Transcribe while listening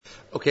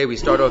Okay, we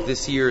start off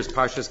this year's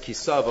Parshas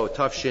Kisavo,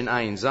 Tafshin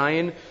Ayin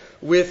Zayin,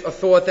 with a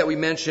thought that we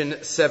mentioned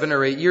 7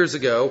 or 8 years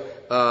ago,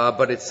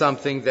 but it's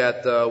something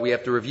that we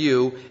have to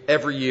review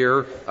every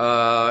year,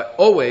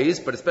 always,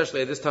 but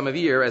especially at this time of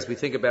year, as we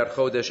think about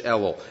Chodesh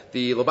Elul.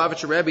 The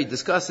Lubavitcher Rebbe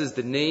discusses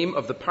the name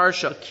of the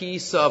Parsha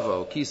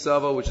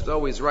Kisavo, which is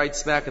always right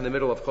smack in the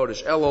middle of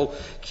Chodesh Elul,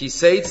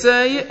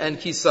 Kiseitze and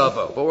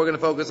Kisavo. But we're going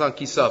to focus on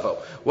Kisavo.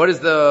 What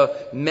is the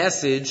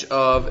message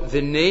of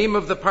the name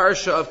of the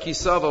Parsha of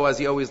Kisavo, as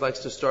he always likes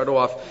to start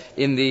off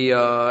in the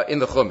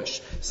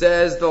Chumash?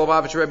 Says the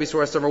Lubavitcher Rebbe,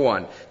 source number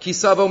 1.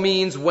 Kisavo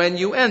means when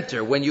you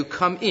enter, when you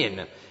come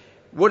in.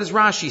 What does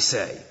Rashi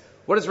say?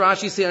 What does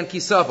Rashi say on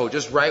Kisavo?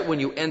 Just right when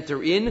you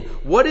enter in?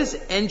 What does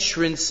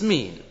entrance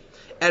mean?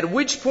 At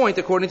which point,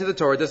 according to the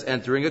Torah, does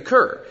entering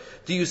occur?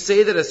 Do you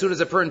say that as soon as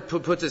a person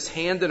puts his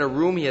hand in a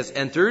room, he has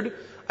entered?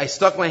 I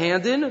stuck my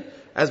hand in,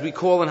 as we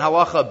call in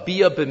halacha,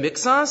 bia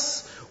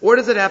b'mixas? Or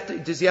does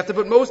he have to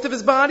put most of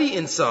his body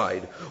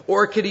inside?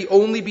 Or could he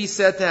only be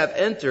said to have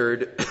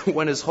entered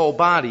when his whole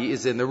body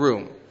is in the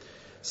room?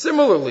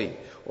 Similarly,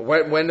 at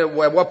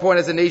what point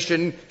is a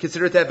nation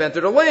considered to have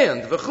entered a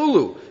land?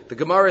 V'chulu. The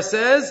Gemara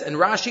says, and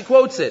Rashi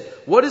quotes it,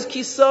 what does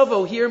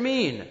Kisavo here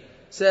mean?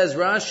 Says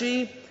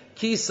Rashi,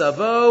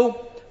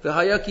 Kisavo,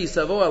 v'haya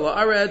Kisavo ala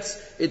aretz.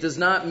 It does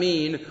not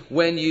mean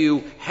when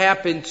you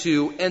happen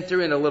to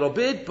enter in a little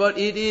bit, but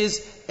it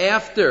is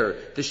after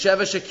the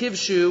Sheva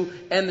Shekivshu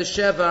and the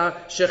Sheva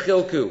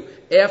Shechilku.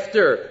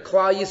 After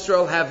Klal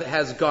Yisrael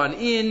has gone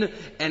in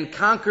and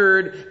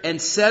conquered and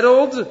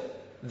settled,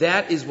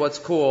 that is what's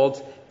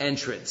called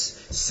entrance.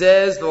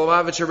 Says the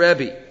Lubavitcher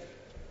Rebbe,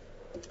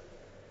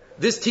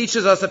 this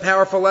teaches us a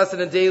powerful lesson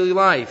in daily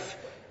life.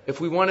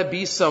 If we want to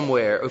be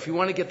somewhere, if we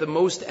want to get the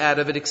most out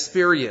of an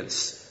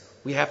experience,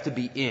 we have to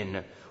be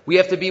in. We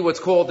have to be what's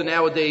called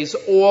nowadays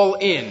all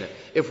in.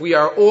 If we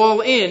are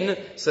all in,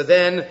 so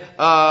then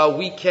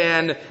we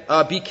can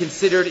be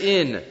considered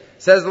in.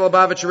 Says the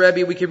Lubavitcher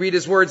Rebbe, we can read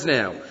his words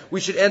now. We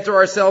should enter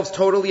ourselves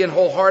totally and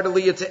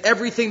wholeheartedly into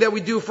everything that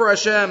we do for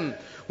Hashem.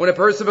 When a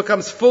person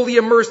becomes fully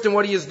immersed in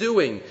what he is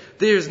doing,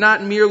 there's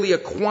not merely a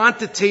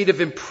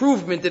quantitative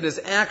improvement in his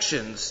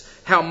actions,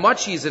 how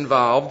much he's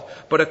involved,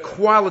 but a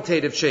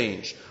qualitative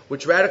change,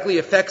 which radically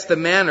affects the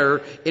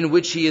manner in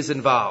which he is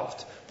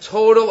involved.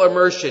 Total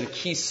immersion.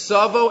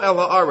 Kisavo el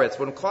haaretz.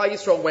 When Klal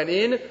Yisrael went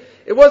in,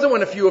 it wasn't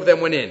when a few of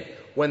them went in.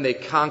 When they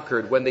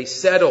conquered, when they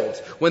settled,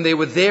 when they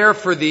were there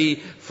for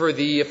the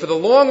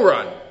long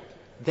run.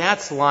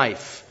 That's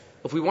life.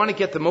 If we want to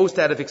get the most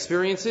out of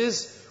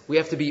experiences, we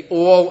have to be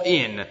all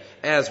in,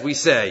 as we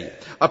say.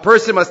 A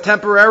person must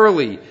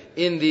temporarily,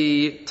 on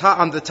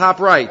the top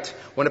right,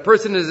 when a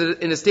person is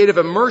in a state of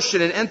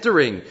immersion and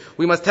entering,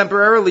 we must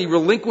temporarily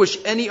relinquish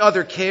any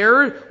other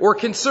care or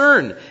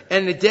concern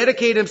and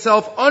dedicate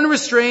himself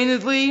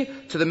unrestrainedly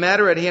to the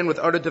matter at hand with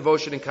utter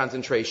devotion and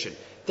concentration.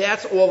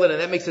 That's all in,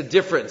 and that makes a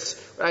difference,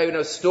 right? You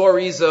know,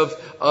 stories of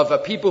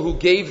people who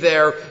gave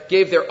their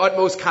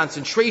utmost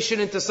concentration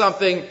into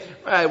something.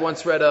 I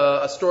once read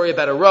a story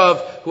about a Rav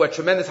who had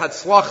tremendous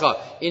hatzlacha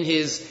in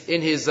his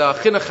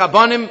chinuch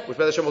habanim, which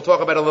B'ezras Hashem we'll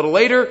talk about a little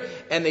later.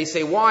 And they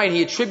say why, and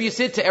he attributes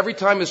it to every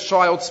time his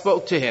child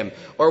spoke to him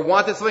or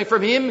wanted something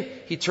from him,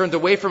 he turned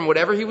away from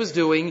whatever he was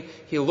doing.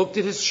 He looked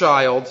at his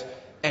child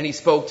and he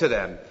spoke to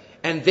them,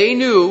 and they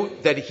knew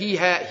that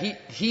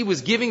he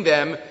was giving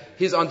them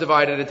his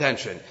undivided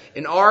attention.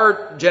 In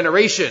our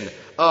generation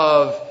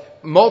of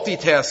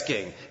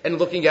multitasking and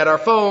looking at our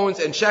phones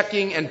and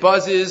checking and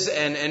buzzes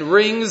and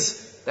rings,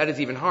 that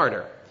is even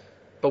harder.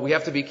 But we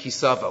have to be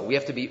kisava. We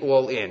have to be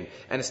all in.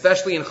 And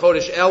especially in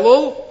Chodesh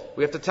Elul,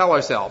 we have to tell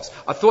ourselves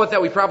a thought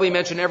that we probably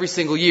mention every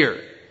single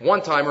year,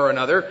 one time or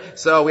another.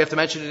 So we have to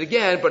mention it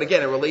again, but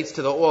again, it relates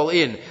to the all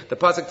in. The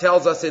pasuk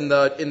tells us in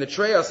the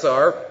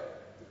Treyasar,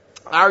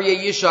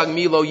 Aryeh Yishag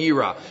Milo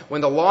Yira.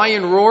 When the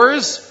lion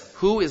roars,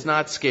 who is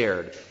not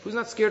scared? Who's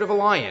not scared of a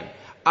lion?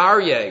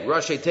 Aryeh,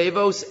 Rashi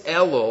Tavos,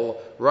 Elul,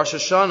 Rosh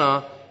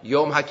Hashanah,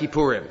 Yom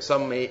HaKippurim.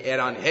 Some may add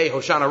on, hey,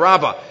 Hoshana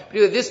Rabbah.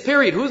 But this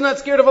period, who's not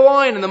scared of a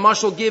lion? And the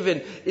mashal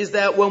given is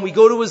that when we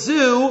go to a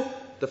zoo,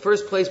 the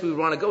first place we would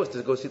want to go is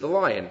to go see the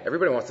lion.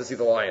 Everybody wants to see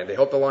the lion. They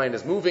hope the lion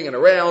is moving and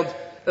around.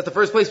 That's the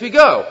first place we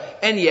go.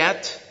 And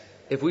yet,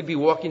 if we'd be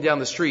walking down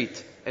the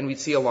street and we'd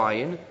see a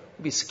lion,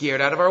 we'd be scared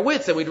out of our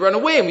wits and we'd run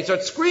away and we'd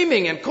start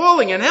screaming and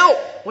calling and help.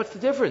 What's the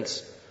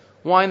difference?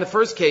 Why, in the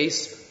first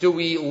case, do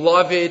we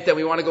love it, that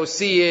we want to go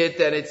see it,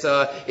 that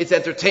it's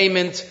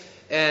entertainment,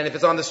 and if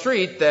it's on the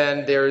street,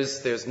 then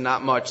there's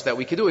not much that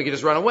we can do. We can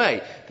just run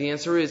away. The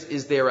answer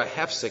is there a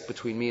hefsek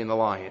between me and the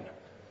lion?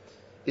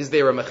 Is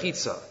there a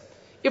mechitza?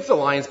 If the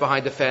lion's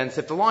behind the fence,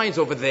 if the lion's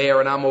over there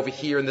and I'm over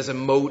here and there's a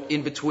moat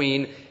in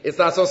between, it's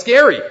not so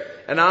scary.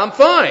 And I'm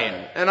fine.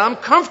 And I'm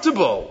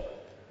comfortable.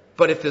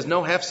 But if there's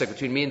no hefsek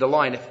between me and the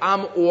lion, if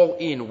I'm all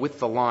in with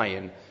the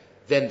lion,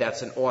 then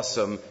that's an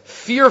awesome,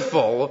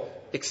 fearful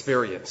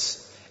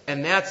experience.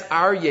 And that's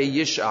Aryeh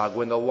Yishag,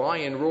 when the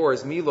lion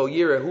roars, Milo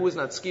Yira, who is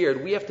not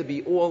scared. We have to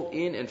be all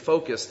in and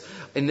focused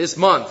in this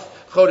month,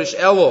 Chodesh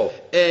Elul,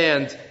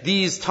 and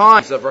these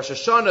times of Rosh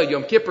Hashanah,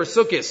 Yom Kippur,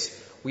 Sukkot.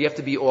 We have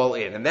to be all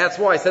in. And that's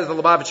why, says the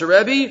Lubavitcher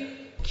Rebbe,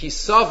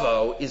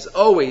 Kisavo is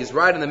always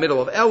right in the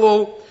middle of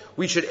Elul.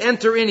 We should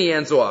enter in, he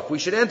ends off. We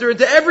should enter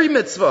into every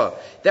mitzvah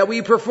that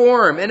we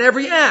perform and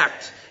every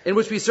act in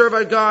which we serve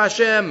God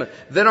Hashem.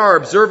 Then our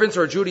observance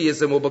or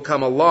Judaism will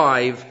become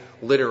alive,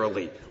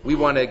 literally. We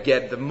want to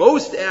get the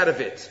most out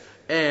of it.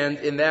 And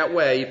in that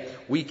way,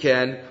 we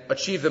can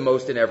achieve the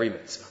most in every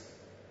mitzvah.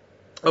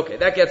 Okay,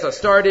 that gets us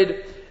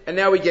started. And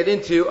now we get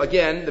into,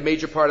 again, the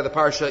major part of the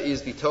parsha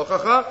is the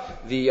tochacha,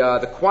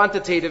 the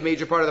quantitative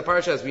major part of the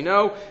parsha, as we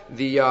know,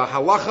 the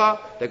halacha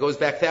that goes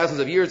back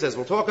thousands of years, as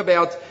we'll talk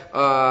about,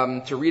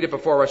 to read it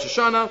before Rosh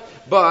Hashanah.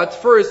 But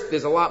first,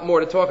 there's a lot more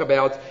to talk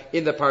about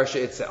in the parsha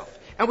itself.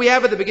 And we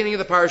have at the beginning of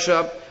the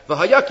parsha,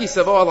 V'hayaki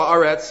savo ala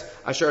aretz,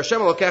 asher Hashem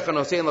elokecha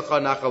nosein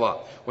lecha nachala.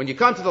 When you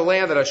come to the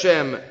land that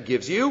Hashem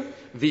gives you,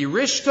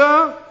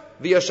 v'rishta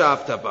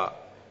v'yashavta ba.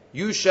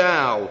 You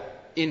shall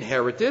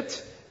inherit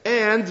it,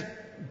 and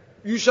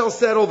you shall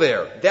settle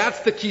there.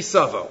 That's the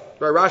kisavo.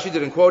 Right? Rashi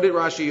didn't quote it.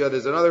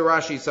 There's another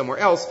Rashi somewhere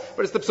else,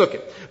 but it's the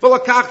psukim.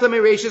 V'lakachta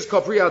mereishis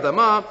kol pri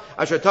adama,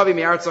 asher tavi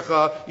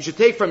me'artzacha. You should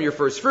take from your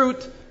first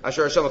fruit.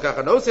 Asher Hashem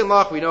l'kacha nosen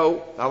lach. We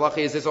know halacha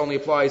is this only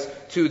applies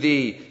to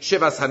the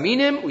shivas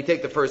haminim. We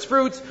take the first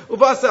fruits.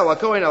 Uvasa la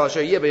kohen al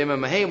asher yeh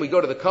mahem. We go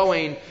to the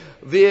kohen.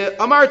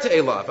 V'amarta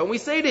elav, and we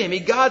say to him,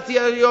 Igati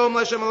ayom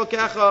l'Hashem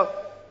l'kacha.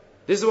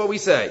 This is what we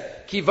say.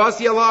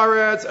 Kivasi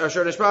alaretz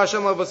asher nishpa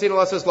Hashem l'vasina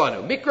l'asas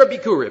lanu. Mikra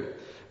bikurim.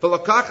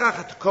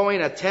 V'lakachach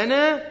kohen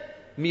atene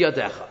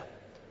miyadecha.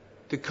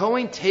 The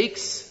kohen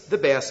takes the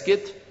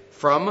basket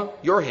from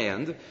your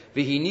hand.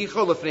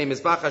 V'hinicho l'fnei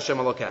mizbach Hashem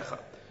l'kacha.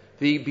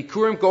 The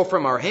bikurim go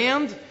from our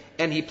hand,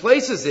 and he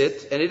places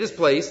it, and it is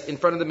placed in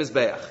front of the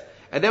mizbeach.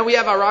 And then we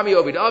have Arami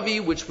Ovid Avi,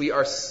 which we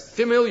are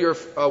familiar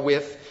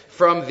with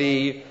from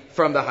the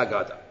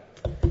Haggadah.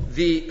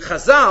 The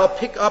Chazal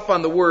pick up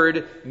on the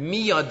word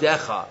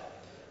miyadecha.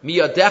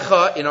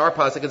 Miyadecha in our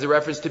pasuk is a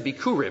reference to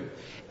bikurim.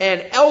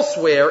 And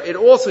elsewhere, it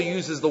also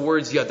uses the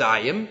words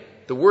yadayim,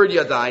 the word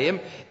yadayim,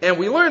 and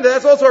we learned that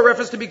that's also a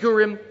reference to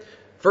bikurim.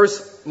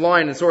 First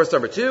line in source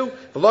number 2,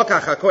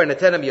 V'lokach hakohen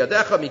atenem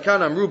yadecha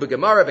mikan amru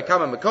b'gemara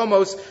b'kama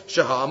mekomos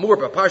sheha'amur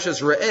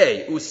b'parshas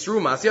re'eh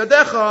usrumas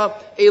yadecha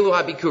elu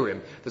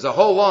habikurim. There's a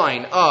whole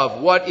line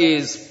of what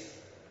is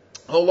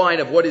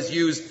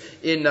used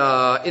in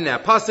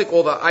that pasuk,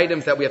 all the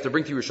items that we have to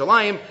bring to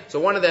Yerushalayim. So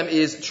one of them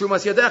is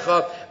trumas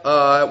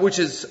yadecha, which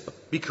is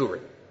bikurim.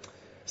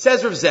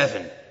 Says Rav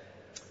Zevin,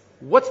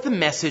 what's the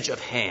message of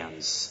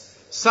hands?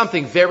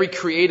 Something very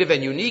creative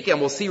and unique,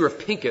 and we'll see Rav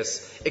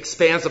Pinkus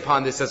expands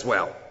upon this as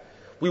well.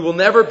 We will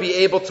never be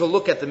able to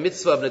look at the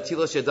mitzvah of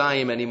Natilas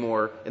Yadayim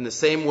anymore in the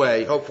same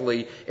way,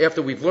 hopefully,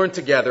 after we've learned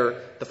together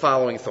the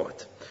following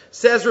thought.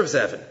 Says Rav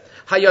Zevin,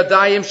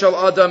 Hayadayim shal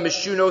adam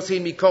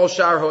mishunosin mikol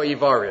shar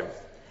ho'ivarim.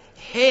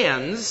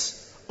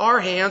 Our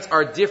hands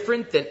are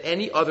different than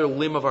any other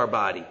limb of our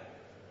body.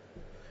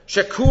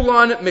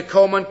 Shekulan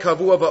mikoman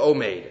kavua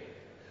va'omed.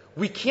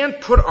 We can't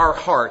put our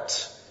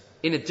heart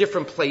in a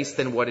different place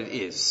than what it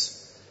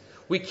is.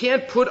 We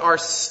can't put our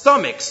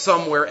stomach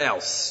somewhere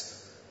else.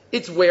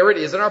 It's where it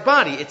is in our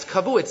body. It's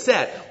kavu, it's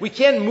set. We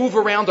can't move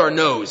around our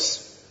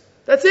nose.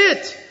 That's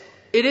it.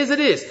 It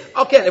is.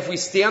 Okay, if we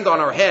stand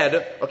on our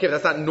head, okay,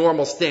 that's not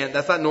normal stand,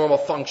 that's not normal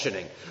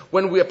functioning.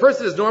 When a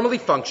person is normally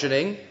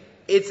functioning,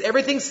 it's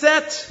everything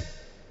set.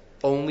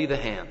 Only the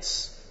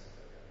hands.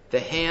 The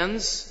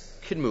hands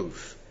can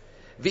move.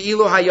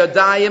 V'ilu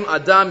hayadayim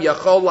adam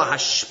yachol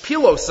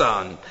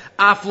lahashpilosan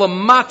af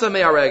lamata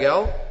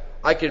me'aregel.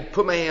 I could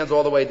put my hands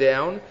all the way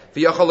down.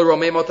 V'yachol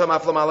l'romem otam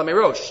af lamala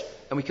me'rosh.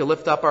 And we can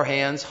lift up our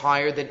hands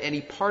higher than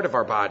any part of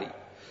our body.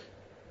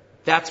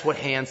 That's what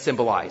hands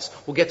symbolize.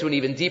 We'll get to an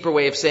even deeper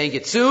way of saying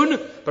it soon,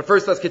 but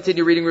first let's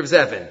continue reading Rav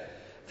Zevin.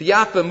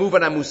 V'yapa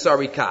muvan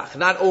amusari kach.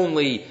 Not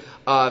only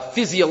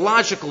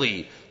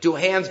physiologically do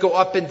hands go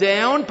up and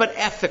down, but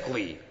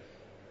ethically.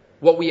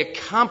 What we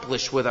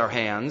accomplish with our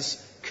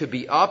hands could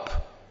be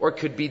up or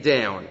could be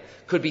down.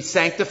 Could be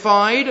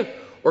sanctified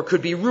or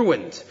could be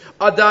ruined.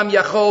 Adam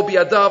yachol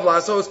biadav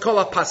lasos kol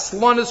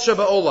hapaslanas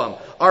shaba'olam.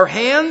 Our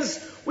hands,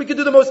 we could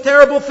do the most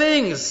terrible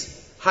things.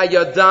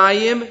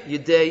 Hayadayim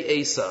yidei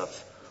Esav.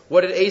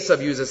 What did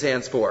Esav use his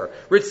hands for?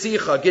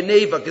 Ritzicha,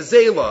 Geneva,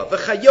 Gazela,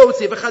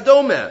 V'chayotzi,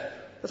 V'chadome.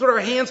 That's what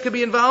our hands could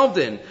be involved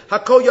in.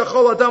 Hakol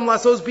yachol adam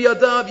lasos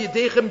biadav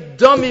yidechem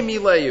damim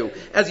mileyu,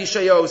 as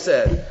Yeshayahu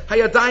said.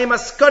 Hayadayim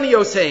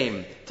askanios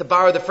heim. To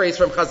borrow the phrase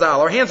from Chazal,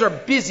 our hands are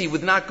busy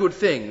with not good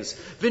things.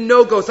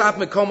 V'nogos af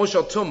mekomo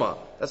shel tuma.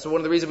 That's one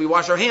of the reasons we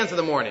wash our hands in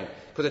the morning,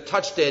 because it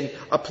touched in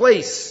a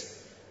place.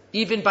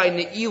 Even by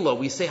Ne'ilah,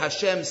 we say,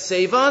 Hashem,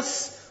 save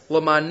us,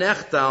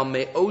 l'manechtal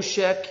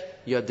me'oshek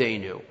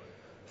yadenu.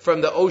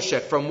 From the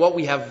oshek, from what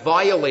we have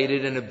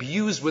violated and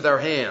abused with our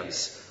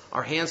hands.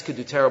 Our hands could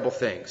do terrible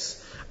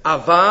things.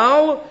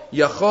 Aval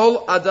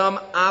yachol adam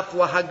af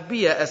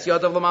lahagbia es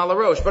yadav l'mal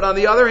harosh. But on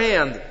the other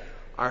hand,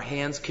 our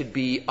hands could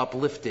be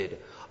uplifted.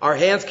 Our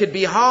hands could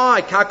be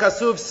high.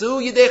 Kakasuv su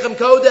yidechem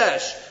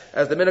kodesh.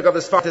 As the minhag of the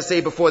Sfar to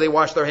say before they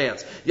wash their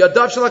hands.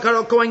 Yadav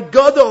shalakar kohen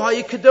gadol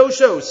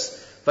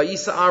hayikadoshos.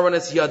 Vayisa Aaron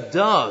es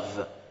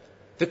yadav.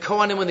 The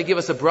Kohanim, when they give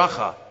us a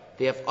bracha,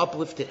 they have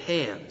uplifted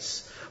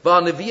hands.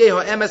 What do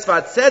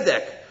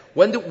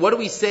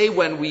we say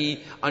when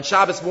we, on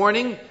Shabbos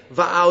morning?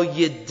 Va'al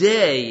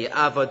yedei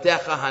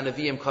avadecha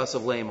hanaviyim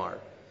kasav leimar.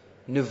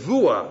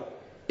 Nevuah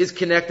is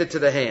connected to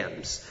the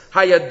hands.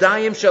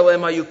 Hayadayim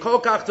shalem hayu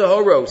kol kach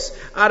tahoros.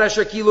 Ad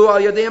asher kilu al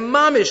yadayim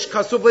mamish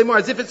kasav leimar.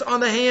 As if it's on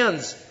the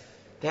hands.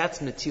 That's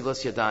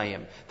netilas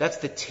yadayim. That's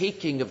the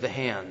taking of the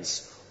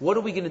hands. What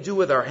are we going to do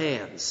with our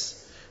hands?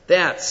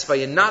 That's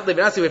vayanat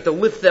levinasi. We have to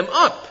lift them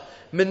up.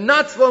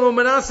 Menatzlam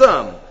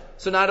u'menasam.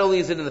 So not only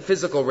is it in the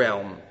physical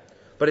realm,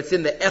 but it's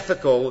in the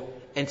ethical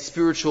and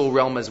spiritual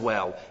realm as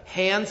well.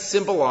 Hands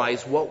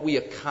symbolize what we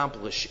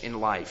accomplish in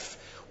life.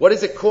 What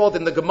is it called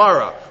in the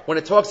Gemara when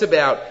it talks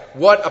about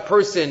what a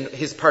person,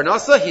 his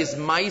parnasa, his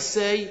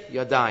maaseh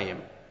yadayim.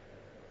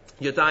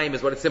 Yadayim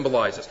is what it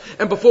symbolizes.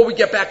 And before we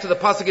get back to the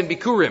pasuk in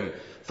Bikurim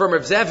from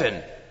Rav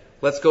Zevin,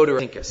 let's go to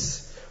Rav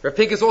Pinkus. Rav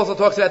Pinkus also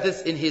talks about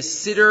this in his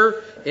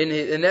Siddur, in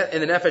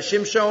the Nefesh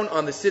Shimshon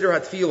on the Siddur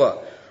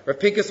HaTfilah. Rav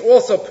Pinkus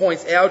also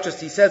points out, just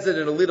he says it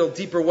in a little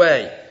deeper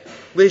way,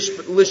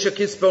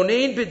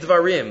 L'shakisponein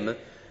b'dvarim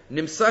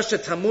nimsa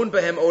shetamun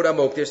behem od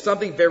amok. There's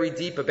something very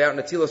deep about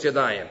Netilos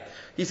Yadayim.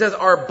 He says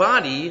our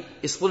body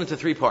is split into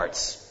three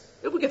parts.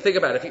 If we can think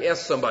about it, if you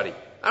ask somebody,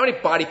 how many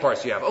body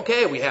parts do you have?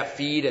 Okay, we have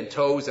feet and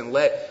toes and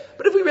leg.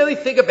 But if we really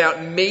think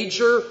about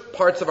major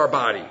parts of our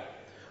body,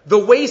 the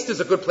waist is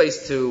a good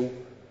place to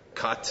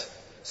cut.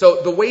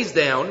 So the waist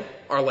down,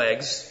 our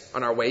legs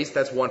on our waist,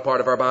 that's one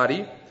part of our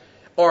body.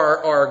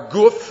 Our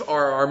guf,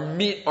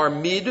 our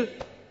mid,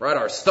 right?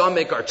 Our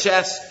stomach, our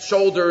chest,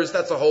 shoulders,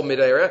 that's a whole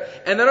mid area.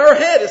 And then our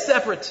head is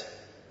separate.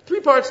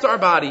 Three parts to our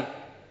body.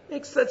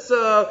 That's,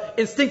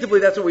 instinctively,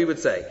 that's what we would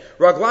say.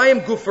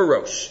 Raglayim guf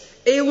v'rosh.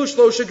 Elu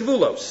shlosha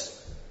gvulos.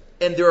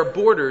 And there are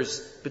borders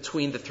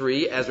between the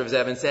three, as Rav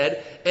Zevin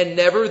said, and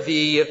never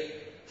the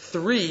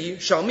three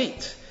shall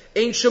meet.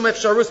 Ein shum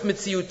efsharus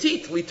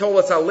mitziutit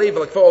litolas halev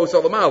l'kfoos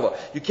olamala.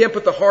 You can't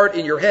put the heart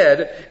in your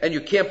head, and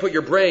you can't put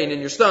your brain in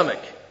your stomach.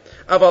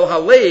 Aval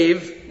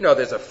halev,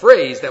 there's a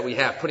phrase that we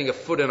have, putting a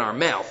foot in our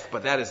mouth,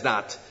 but that is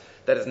not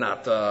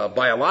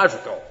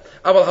biological.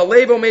 Aval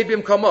halev omeid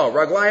bimkomo,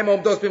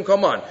 raglayim omdos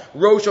bimkomon,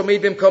 rosh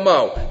omeid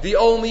bimkomo. The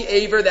only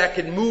aver that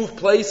can move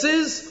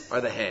places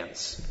are the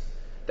hands.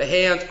 The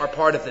hands are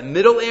part of the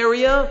middle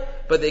area,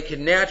 but they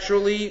can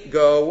naturally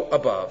go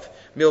above.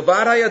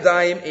 Milvad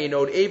hayadayim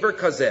einod aver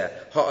kazeh,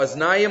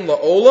 ha'aznayim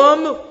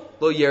la'olam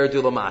lo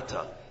yerdu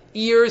lamata.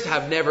 Ears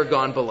have never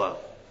gone below.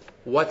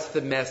 What's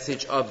the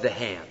message of the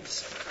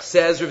hands?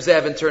 Says Rav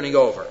Zevin, turning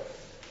over.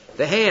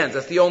 The hands,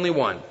 that's the only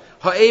one.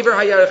 Ha'aver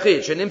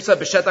hayarachid, shenimsa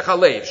b'shetach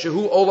halev,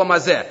 shehu olam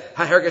hazeh,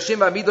 ha'hergashim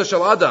v'amido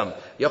shel adam,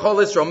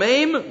 yachol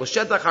isromeim,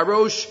 l'shetach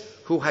harosh,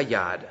 hu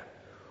hayad.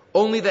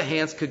 Only the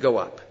hands could go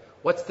up.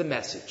 What's the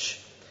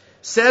message?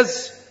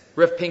 Says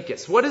Rav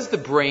Pinkus, what does the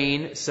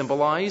brain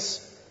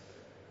symbolize?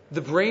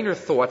 The brain are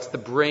thoughts. The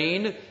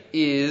brain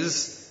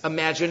is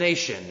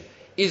imagination,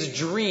 is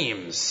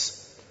dreams.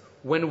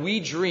 When we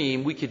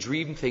dream, we could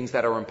dream things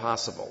that are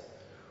impossible.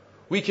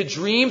 We could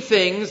dream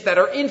things that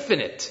are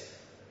infinite.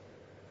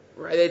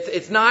 Right?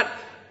 It's not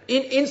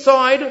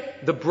inside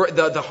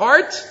the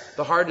heart.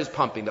 The heart is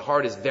pumping. The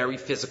heart is very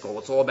physical.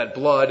 It's all about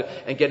blood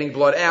and getting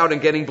blood out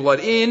and getting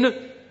blood in.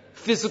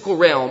 Physical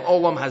realm,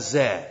 olam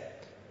hazeh.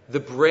 The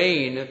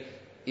brain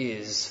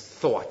is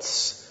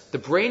thoughts. The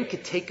brain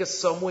could take us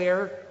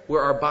somewhere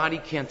where our body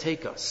can't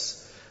take us.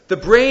 The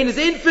brain is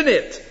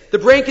infinite. The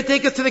brain can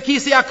take us to the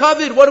Kisi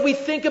HaKavod. What do we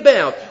think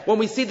about when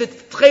we see the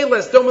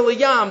Tcheles, Doma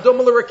L'Yam,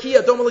 Doma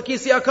L'Rakia, Doma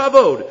L'Kisi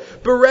HaKavod?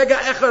 Berega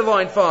Echad,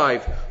 line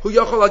 5. Hu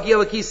Yochol Hagia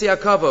L'Kisi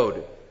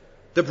HaKavod.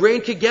 The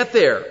brain can get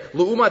there.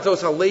 L'umat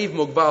zos halev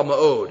mugval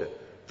ma'od.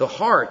 The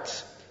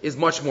heart is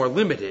much more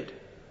limited.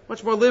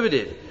 Much more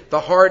limited. The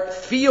heart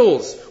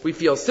feels. We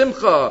feel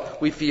simcha.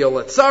 We feel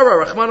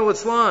tzara, Rahman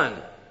al-Itzlan.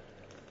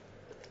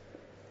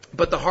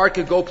 But the heart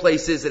could go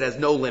places it has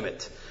no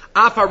limit.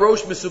 Af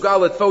harosh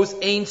mesugal etfos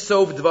ein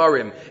sov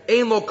dvarim.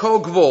 Ein lo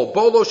kol gvol.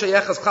 Bo lo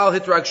sheyechas klal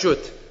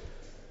hitragshut.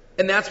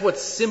 And that's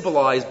what's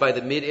symbolized by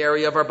the mid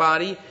area of our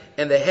body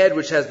and the head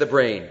which has the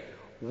brain.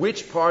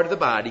 Which part of the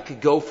body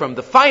could go from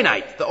the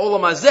finite, the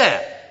olam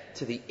hazeh,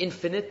 to the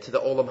infinite, to the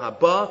olam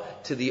haba,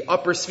 to the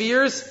upper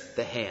spheres?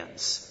 The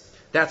hands.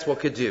 That's what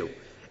could do.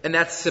 And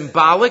that's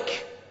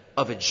symbolic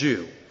of a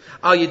Jew.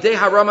 Al yedei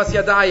haramas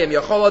yadayim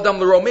yachol adam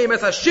l'romeim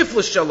es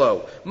hashiflas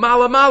shalo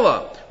mala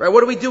mala. Right?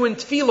 What do we do in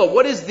tefillah?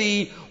 Why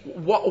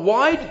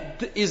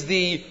is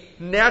the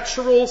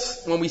natural,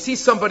 when we see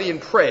somebody in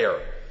prayer,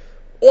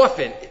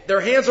 often their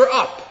hands are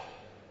up.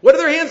 What are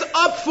their hands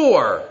up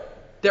for?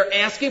 They're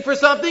asking for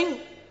something?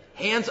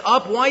 Hands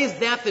up. Why is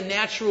that the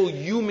natural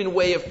human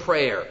way of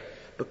prayer?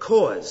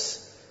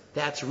 Because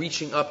that's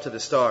reaching up to the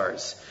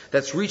stars.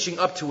 That's reaching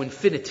up to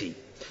infinity.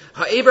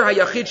 Ha'ever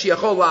ha'yachid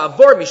she'yachol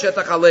la'avor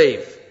mishetach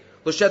halev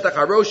l'shetach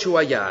harosh hu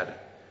hayad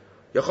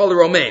yachol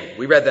l'romeim.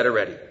 We read that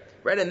already,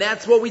 right? And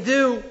that's what we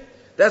do.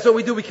 That's what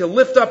we do. We can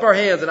lift up our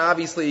hands, and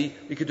obviously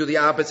we could do the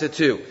opposite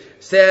too.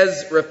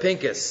 Says Rav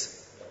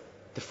Pinkus,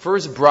 The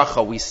first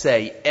bracha we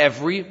say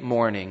every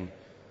morning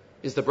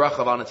is the bracha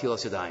of Al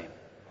Natilas Yadayim.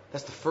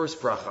 That's the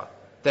first bracha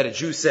that a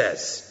Jew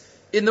says.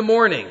 In the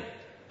morning,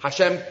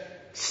 Hashem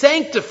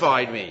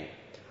sanctified me.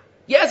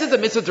 Yes, it's a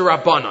mitzvah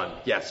d'Rabbanan.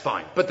 Yes,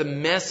 fine. But the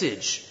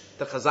message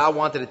that Chazal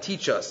wanted to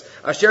teach us,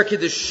 Asher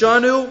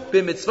Kiddishanu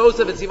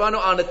b'mitzvosav v'tzivanu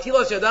al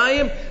natilas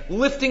yadayim,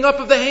 lifting up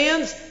of the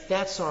hands,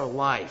 that's our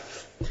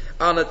life.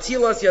 Al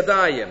natilas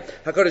yadayim,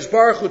 HaKadosh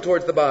Baruch Hu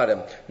towards the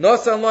bottom.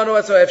 Nasan lanu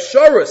es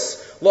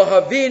ha'efsharus,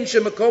 lahavin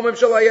shemakomim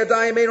shel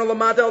ha'yadayim eino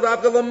lamata el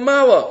davka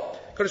lamala.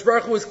 HaKadosh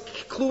Baruch Hu is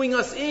cluing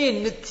us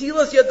in.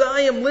 Natilas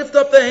yadayim, lift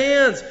up the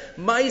hands.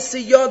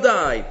 Ma'isi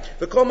yadai.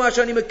 V'kol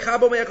ma'ashani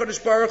mekabo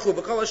me'HaKadosh Baruch Hu.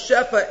 V'kol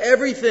ha'shefa,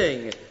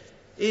 everything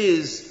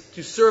is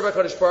to serve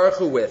HaKadosh Baruch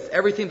Hu with.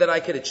 Everything that I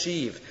could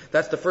achieve.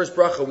 That's the first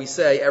bracha we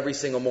say every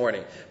single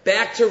morning.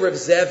 Back to Rav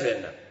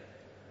Zevin.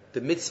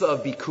 The mitzvah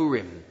of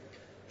Bikurim.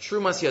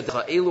 Trumas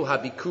Yadacha Elu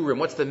HaBikurim.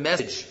 What's the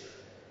message?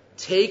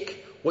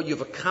 Take what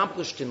you've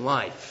accomplished in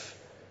life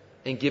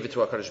and give it to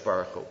HaKadosh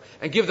Baruch Hu.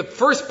 And give the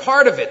first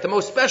part of it, the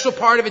most special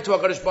part of it to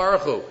HaKadosh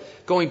Baruch Hu.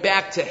 Going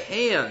back to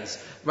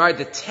hands. Right?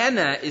 The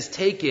tena is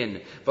taken.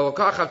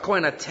 V'lokacha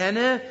kohen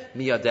atena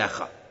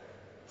miyadecha.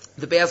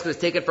 The basket is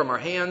taken from our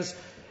hands.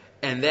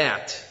 And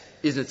that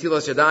is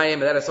Natilas Yadayim,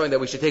 and that is something that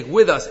we should take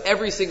with us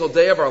every single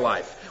day of our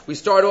life. We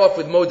start off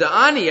with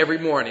Moda'ani every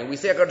morning. We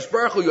say, HaKadosh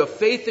Baruch Hu, you have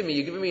faith in me,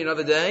 you're giving me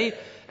another day.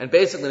 And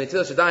basically,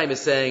 Natilas Yadayim is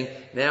saying,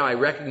 now I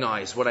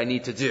recognize what I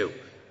need to do.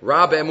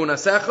 Rabba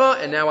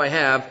Emunasecha, and now I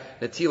have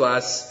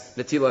Natilas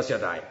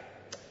Yadayim.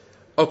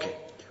 Okay,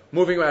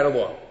 moving right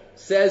along.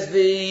 Says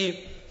the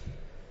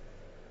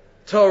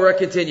Torah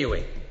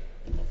continuing.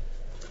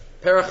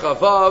 Perach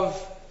Chavav,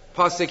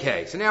 Pasuk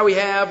Hey. So now we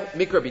have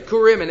Mikra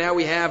Bikurim, and now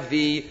we have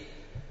the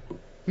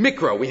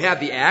Mikra. We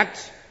have the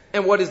act.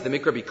 And what is the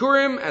Mikra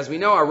Bikurim? As we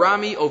know,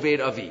 Arami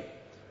Oved Avi.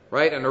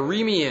 Right? An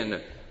Aramean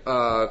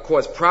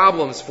caused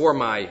problems for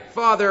my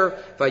father.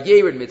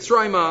 Vayerid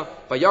Mitzrayma,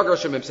 Vayagar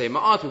Shem Mipsei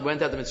Ma'at. We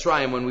went out to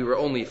Mitzrayim when we were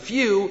only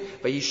few.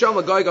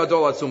 Vayisham Lagai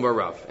Gadol Atzum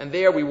Barav. And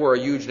there we were a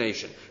huge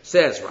nation.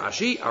 Says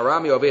Rashi,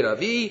 Arami Oved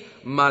Avi,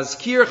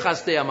 Mazkir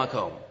Chastei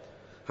Amakom.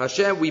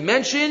 Hashem, we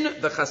mention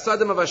the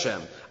chasadim of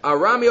Hashem.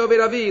 Arami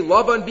Oved Avi,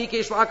 Laban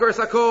bikesh la'akar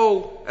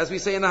sakol, as we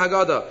say in the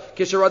Haggadah.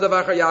 Kisharada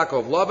v'achar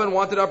Yaakov. Laban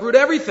wanted to uproot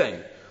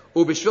everything.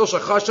 Ubishvil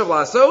shachashav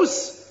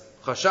la'asos,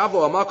 chashav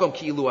lo amakom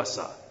ki'ilu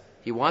asa.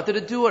 He wanted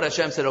to do it.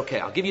 Hashem said, okay,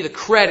 I'll give you the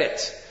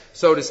credit,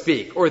 so to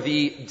speak, or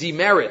the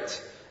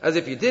demerit, as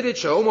if you did it.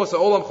 Sha'omos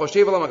ha'olam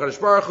choshev alam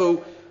HaKadosh Baruch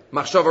Hu,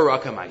 machshava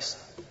rak ha'maisa.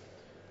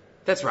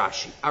 That's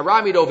Rashi.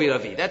 Arami Oved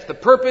Avi. That's the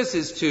purpose,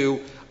 is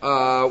to,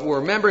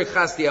 we're remembering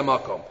chasdi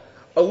amakom.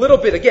 A little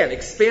bit, again,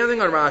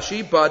 expanding on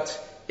Rashi, but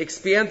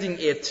expanding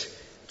it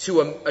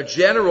to a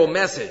general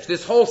message.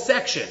 This whole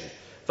section,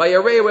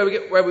 Vayarei,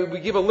 where we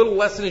give a little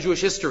lesson in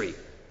Jewish history,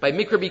 by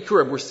Mikra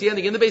Bikurim, we're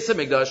standing in the Beis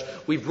HaMikdash,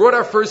 we've brought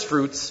our first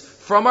fruits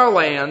from our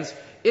lands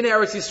in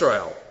Eretz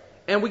Yisrael.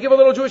 And we give a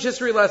little Jewish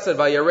history lesson,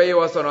 Vayarei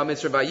asan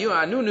ha-mitzvah vayu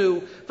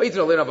anunu,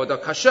 vayitnu aleinu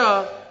avodah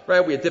kasha,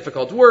 right, we had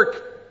difficult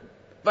work,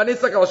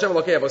 Vanitzak al Hashem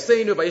Elokei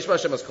Avoseinu, Vayishma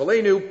Hashem es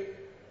koleinu,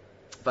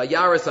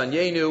 Vayaras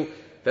anyenu,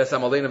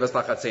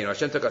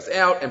 Hashem took us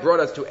out and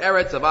brought us to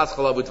Eretz Avas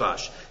Chalav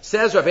Udvash.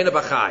 Says Rabbeinu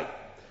Bachai.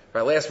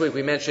 Right, last week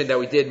we mentioned that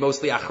we did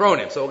mostly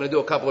Achronim, so we're going to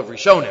do a couple of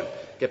Rishonim.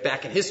 Get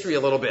back in history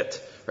a little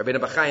bit. Rabbeinu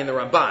Bachai and the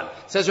Ramban.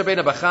 Says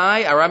Rabbeinu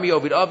Bachai, Arami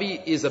Oved Avi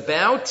is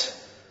about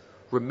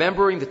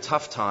remembering the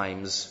tough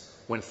times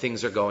when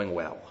things are going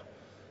well.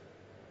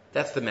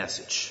 That's the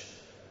message.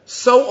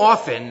 So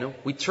often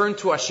we turn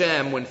to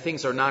Hashem when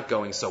things are not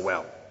going so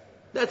well.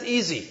 That's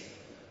easy.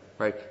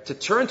 Right? To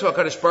turn to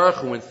HaKadosh Baruch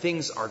Hu when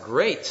things are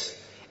great,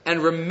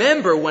 and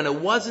remember when it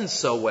wasn't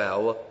so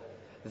well.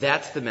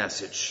 That's the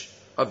message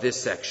of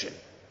this section.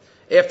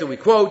 After we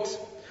quote,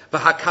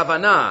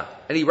 V'hakavana,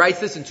 and he writes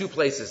this in two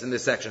places in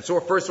this section. So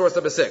first source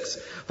number 6.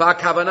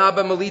 V'hakavana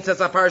b'melitzas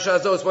ha'parsha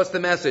azos, what's the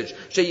message?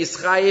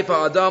 Sheyischayef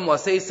ha'adam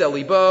l'seisel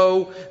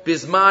libo,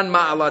 bizman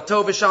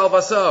ma'alato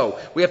v'shalvaso.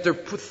 We have to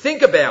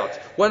think about,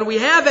 when we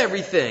have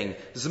everything,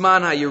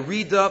 zman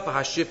ha'yerida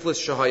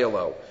v'hashiflis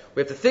shahayalo. We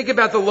have to think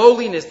about the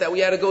lowliness that we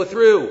had to go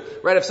through.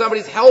 Right? If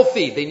somebody's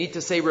healthy, they need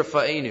to say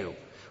Rafa'enu.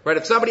 Right?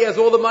 If somebody has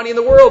all the money in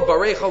the world,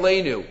 Barech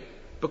Aleinu.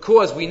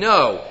 Because we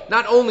know,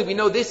 not only we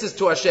know this is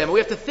to Hashem,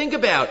 we have to think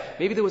about,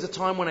 maybe there was a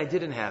time when I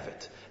didn't have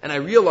it. And I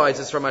realize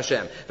it's from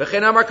Hashem.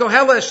 V'chen Amar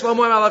Koheles,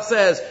 Shlomo HaMelech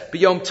says,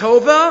 B'yom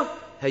Tova,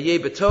 Hayeh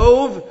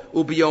B'tov,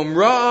 U'b'yom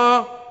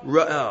Ra'a,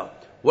 Ra'a.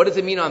 What does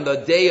it mean on the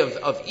day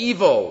of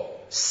evil?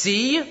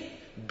 See,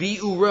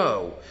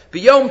 Bi'uro.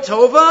 B'yom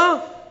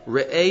Tova,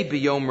 Re'eh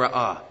B'yom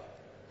Ra'a.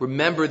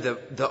 Remember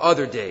the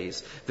other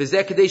days.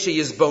 V'zeh kadei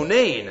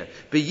sheyizbonein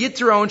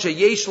b'yitron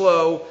sheyesh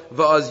lo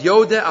v'az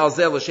yodeh al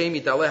zeh l'shem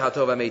yitaleh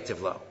hatov ha'meitiv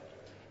lo.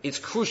 It's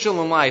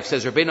crucial in life,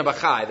 says Rabbeinu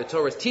Bachai. The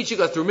Torah is teaching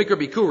us through Mikra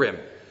Bikurim.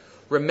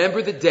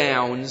 Remember the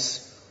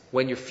downs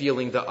when you're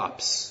feeling the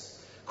ups.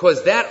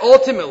 Because that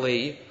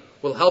ultimately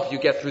will help you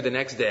get through the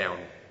next down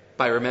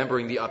by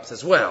remembering the ups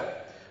as well.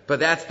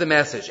 But that's the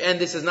message. And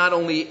this is not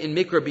only in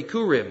Mikra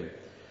Bikurim.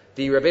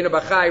 The Rabbeinu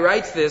Bachai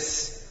writes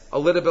this a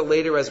little bit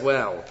later as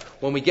well.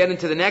 When we get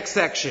into the next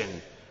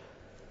section,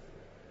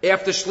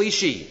 after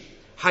Shlishi,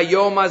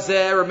 Hayom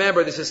Hazeh,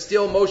 remember, this is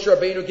still Moshe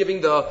Rabbeinu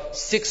giving the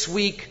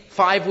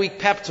 5-week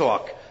pep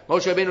talk.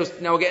 Moshe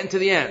Rabbeinu, now we're getting to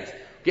the end.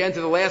 We're getting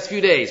to the last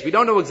few days. We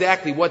don't know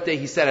exactly what day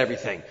he said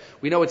everything.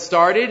 We know it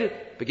started,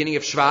 beginning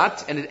of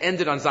Shvat, and it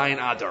ended on Zayin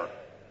Adar.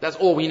 That's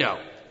all we know.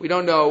 We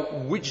don't know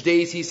which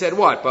days he said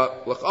what,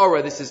 but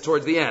l'chora, this is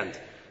towards the end.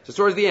 So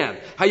towards the end.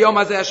 Hayom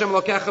Hazeh Hashem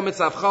Elokecha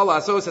mitzavcha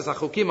la'asos es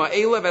hachukim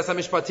ha'elev es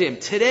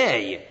hamishpatim.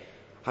 Today,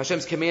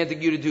 Hashem's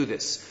commanding you to do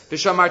this.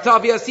 V'shamarta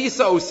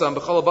v'yasisa osam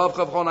b'chol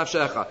avavcha v'chol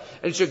nafshecha.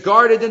 And you should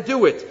guard it and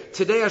do it.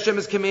 Today Hashem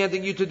is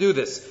commanding you to do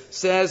this.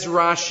 Says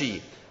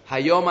Rashi,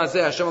 Hayom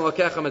hazeh Hashem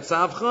Elokecha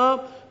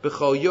mitzavcha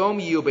b'chol yom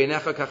yiyu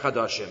beinecha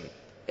kachadashim.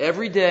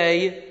 Every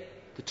day,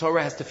 the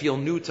Torah has to feel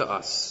new to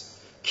us.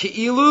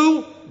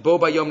 Ki'ilu bo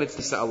bayom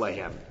nitzisa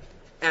aleihem.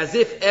 As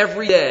if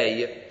every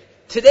day,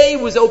 today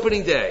was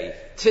opening day.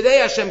 Today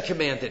Hashem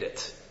commanded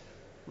it.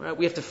 Right?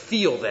 We have to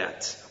feel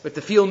that. We have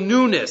to feel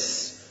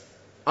newness.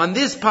 On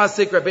this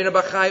pasuk, Rabbeinu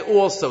Bachai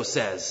also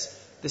says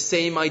the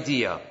same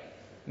idea.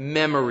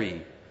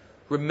 Memory.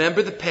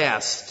 Remember the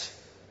past,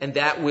 and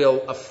that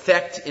will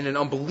affect in an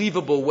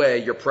unbelievable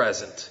way your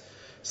present.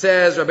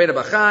 Says Rabbeinu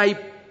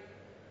Bachai,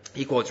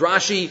 he quotes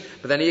Rashi,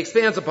 but then he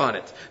expands upon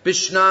it.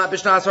 He's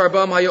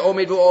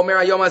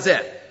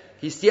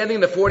standing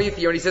in the 40th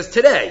year and he says,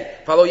 today,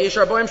 follow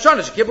Yeshar Boim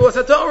Shanish, Kibbu as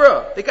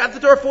Torah. They got the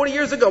Torah 40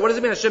 years ago. What does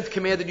it mean Hashem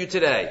commanded you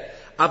today?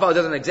 Aval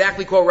doesn't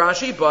exactly quote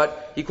Rashi,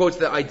 but he quotes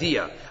the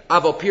idea.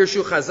 Aval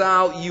Pirshu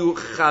Chazal yu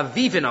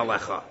chavivin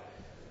alecha.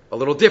 A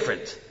little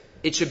different.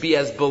 It should be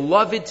as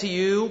beloved to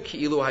you,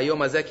 ki'ilu hayom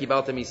hazeh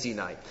kibaltem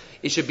misinai.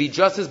 It should be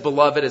just as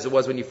beloved as it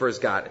was when you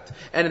first got it.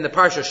 And in the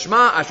Parsha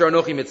Shema, Asher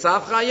Anochi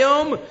Mitzavcha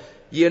Hayom,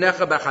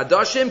 Yinecha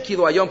B'chadashim,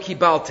 Kilu Hayom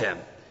Kibaltem.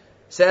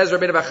 Says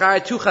Rabbeinu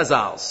Bachai, 2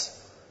 Chazals.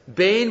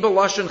 Bein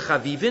B'lashon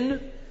Chavivin,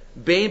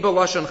 Bein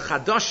B'lashon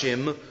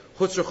Chadashim,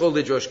 Hutzrucho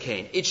Lidrosh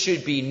Kain. It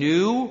should be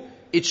new,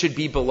 it should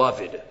be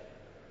beloved.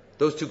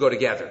 Those two go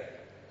together.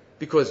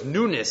 Because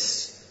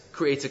newness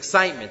creates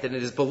excitement, and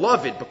it is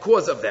beloved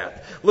because of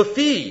that.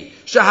 Lefi,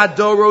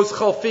 shahadoros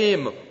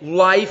chalfim,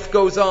 life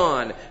goes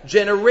on,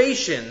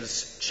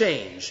 generations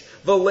change.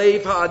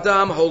 V'leiv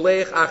ha'adam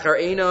holech achar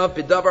einav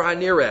b'davar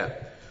hanireh.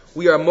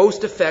 We are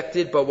most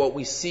affected by what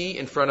we see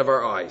in front of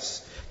our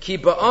eyes. Ki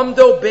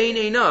ba'amdo bein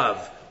einav,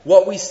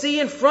 what we see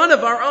in front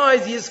of our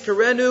eyes,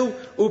 yizkarenu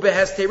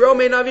ubehestero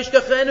meinav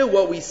yishkachenu.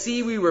 What we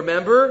see, we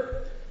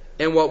remember,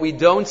 and what we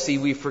don't see,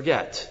 we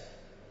forget.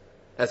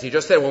 As he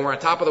just said, when we're on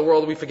top of the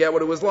world, we forget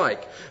what it was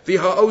like.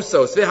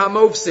 V'ha'osos,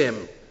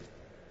 v'ha'movsim,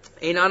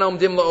 einan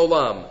omdim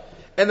la'olam.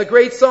 And the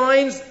great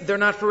signs, they're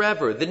not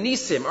forever. The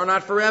nisim are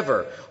not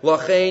forever.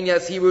 Lachein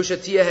yashiru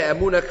shetiyah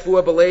ha'emuna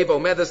kfua b'leiv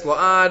omedes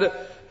la'ad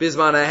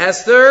bizman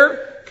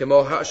ha'hester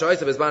kemo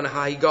ha'shayisa bizman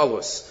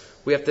ha'higalus.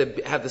 We have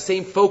to have the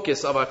same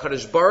focus of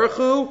HaKadosh Baruch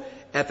Hu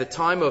at the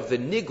time of the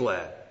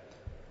nigla,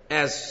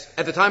 as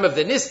at the time of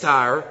the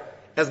nistar,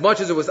 as much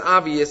as it was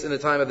obvious in the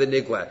time of the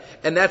nigla.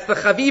 And that's the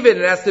chavivin.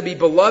 It has to be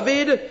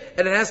beloved,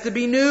 and it has to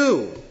be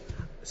new.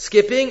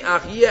 Skipping,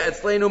 achiyah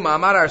etzleinu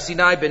ma'amar ar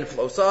Sinai ben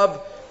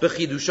flosav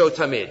b'chidusho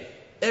tamid.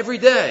 Every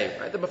day,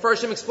 right? The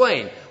Mefarshim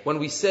explain, when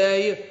we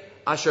say,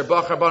 Asher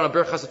bachar bana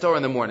birchas Torah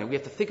in the morning, we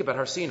have to think about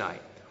Har Sinai.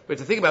 We have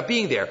to think about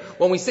being there.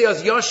 When we say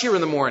Az Yashir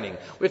in the morning,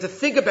 we have to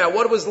think about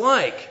what it was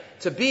like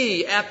to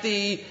be at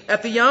the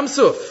Yam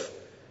Suf.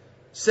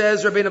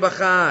 Says Rabbeinu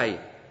Bachai.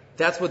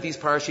 That's what these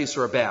parashas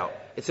are about.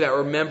 It's about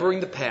remembering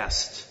the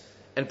past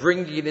and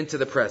bringing it into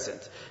the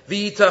present.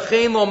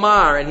 V'yitachein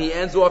lomar, and he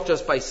ends off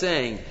just by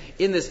saying,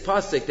 in this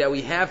pasuk that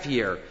we have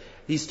here,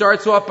 he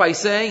starts off by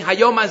saying,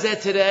 Hayom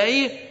hazeh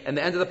today, and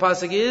the end of the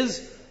pasuk is,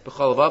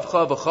 B'chol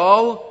vavcha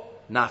v'chol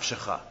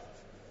nafshecha.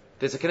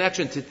 There's a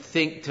connection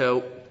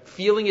to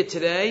feeling it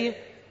today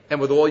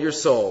and with all your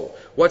soul.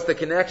 What's the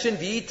connection?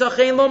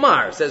 V'yitachein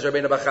lomar, says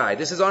Rabbeinu Bachai.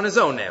 This is on his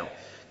own now.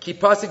 Ki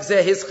pasuk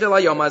zeh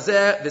hischil hayom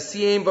hazeh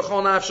v'siyim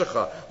b'chol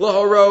nafshecha.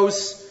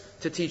 Lahoros,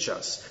 to teach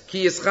us.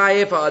 Ki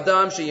yischayev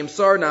ha'adam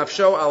sheyimsar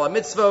nafsho ala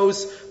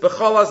mitzvos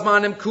b'chol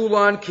azmanim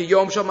kulan ki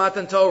yom shel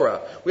matan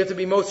Torah. We have to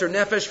be moser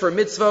nefesh for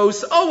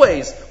mitzvos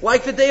always,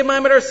 like the day of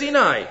Ma'amad Har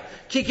Sinai.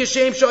 Ki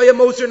kishem shoya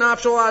moser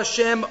nafsho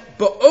Hashem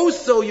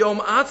ba'oso yom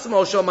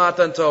atzmo shel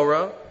matan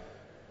Torah.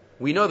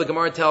 We know the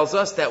Gemara tells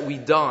us that we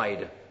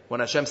died when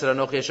Hashem said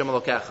Anochi Hashem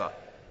Elokecha,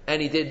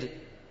 and he did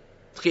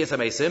Tchias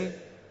HaMesim.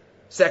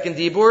 Second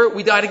Dibur,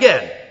 we died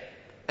again,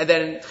 and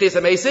then Tchias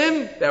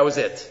HaMesim, that was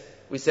it.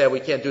 We said we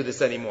can't do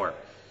this anymore.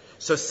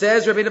 So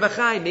says Rabbeinu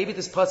Bachai, maybe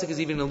this pasuk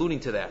is even alluding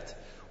to that.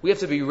 We have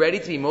to be ready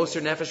to be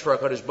moser nefesh for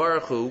HaKadosh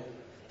Baruch Hu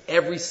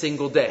every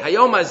single day.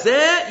 Hayom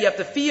hazeh, you have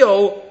to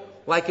feel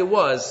like it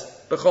was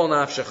b'chol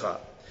nafshecha.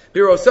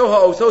 Biroso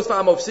ha'osos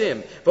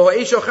v'amofsim,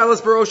 v'ho'esho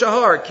chalas b'rosh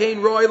ha'har,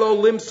 kein roi lo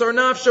limsar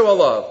nafsho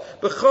alav,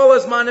 b'chol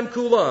azmanim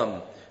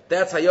kulam.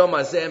 That's Hayom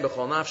hazeh and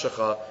b'chol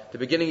nafshecha, the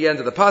beginning and end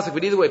of the pasuk.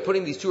 But either way,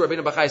 putting these two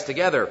Rabbeinu Bachais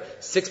together,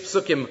 6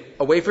 psukim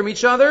away from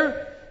each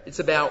other, it's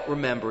about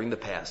remembering the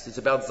past. It's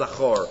about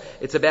Zachor.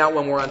 It's about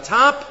when we're on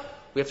top,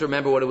 we have to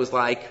remember what it was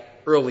like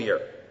earlier.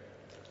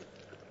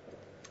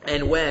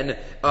 And when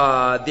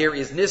there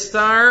is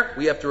nistar,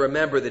 we have to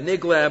remember the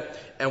nigla,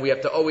 and we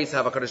have to always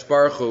have HaKadosh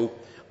Baruch Hu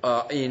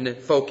in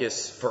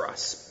focus for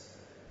us.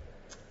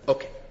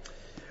 Okay.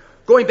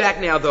 Going back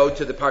now, though,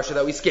 to the parsha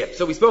that we skipped.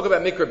 So we spoke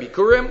about Mikra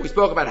Bikurim, we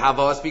spoke about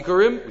Havas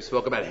Bikurim, we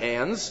spoke about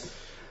hands,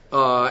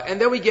 and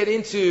then we get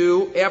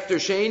into, after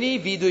Sheni,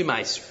 Vidui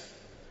Meiser.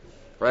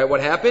 Right?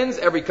 What happens?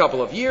 Every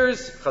couple of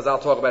years,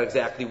 Chazal talk about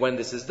exactly when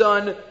this is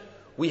done,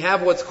 we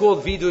have what's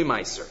called Vidui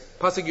Meiser.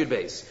 Pasuk Yud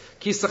Beis.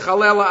 Ki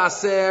sechalela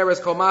aser es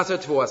kol maser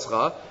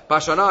tvuascha,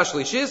 bashana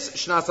shlishis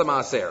shnasa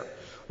maaser.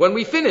 When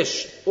we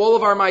finish all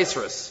of our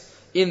Meisers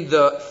in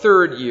the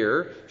third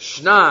year,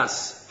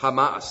 shnas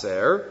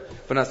hamaaser,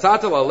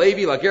 v'nasata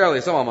la'levi la'ger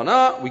al'yisam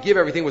almana, we give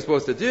everything we're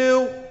supposed to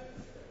do,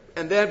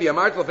 and then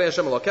v'yamarti l'fnei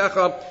Hashem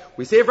elokecha,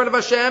 we say in front of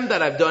Hashem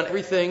that I've done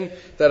everything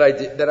that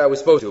I was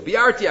supposed to.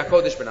 Bi'arti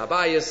HaKodesh ben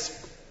Abayis,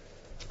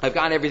 I've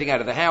gotten everything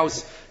out of the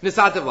house.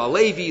 Nisatev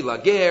la'levi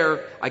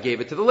la'ger, I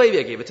gave it to the Levi,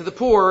 I gave it to the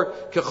poor.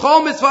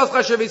 Kechol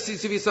mitzvascha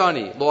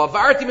shevisani, lo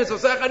avarti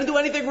mitzvasech, I didn't do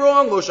anything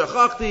wrong, lo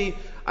shachachti,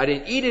 I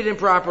didn't eat it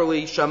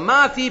improperly.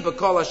 Shamati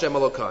b'kol Hashem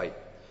Elokai.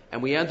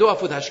 And we end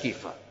off with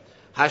Hashkifa.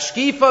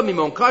 Hashkifa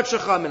mimon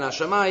katshecha min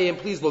hashamayim.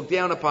 Please look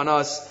down upon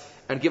us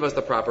and give us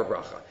the proper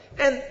bracha.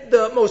 And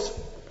the most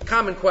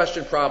common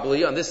question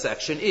probably on this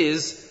section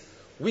is,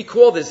 we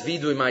call this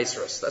vidui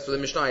maisros. That's what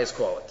the Mishnayos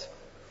call it.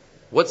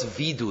 What's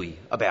vidui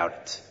about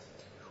it?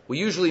 We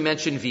usually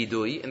mention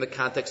vidui in the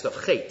context of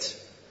chet.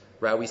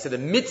 Right? We say the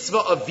mitzvah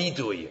of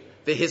vidui.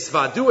 The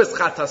hisvadu es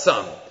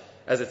chatasam,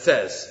 as it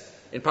says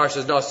in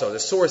Parshas Naso, the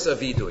source of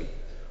vidui.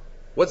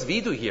 What's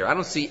vidui here? I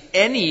don't see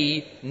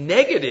any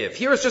negative.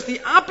 Here it's just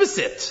the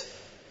opposite.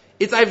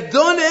 It's I've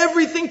done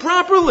everything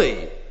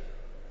properly.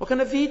 What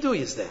kind of vidui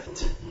is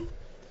that?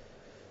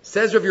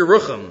 Says Rav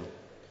Yerucham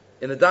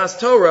in the Das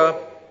Torah,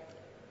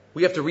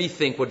 we have to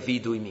rethink what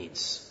vidui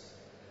means.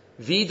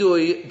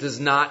 Vidui does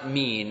not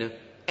mean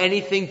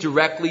anything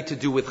directly to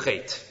do with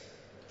chet.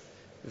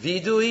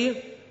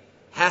 Vidui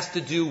has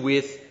to do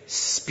with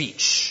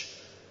speech,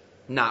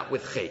 not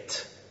with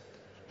chet.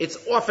 It's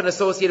often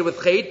associated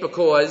with chet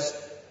because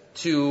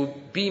to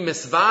be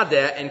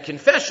misvada and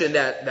confession,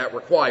 that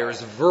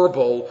requires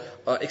verbal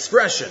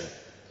expression.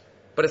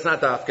 But it's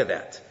not dafka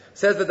that.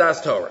 Says the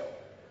Das Torah,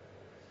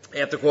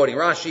 after quoting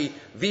Rashi,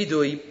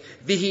 vidui,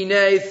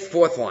 vihine,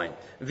 fourth line,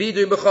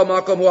 vidui b'chol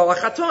makom hu al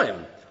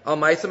achatoim, al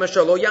ma'asem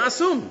asher lo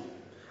yasum,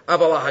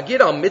 aval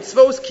hagid al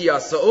mitzvos ki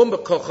yasaum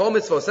b'kochol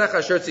mitzvosecha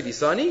asher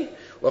tzivisani,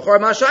 l'chor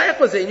ma'ashayach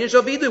l'zeinin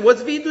shel vidui.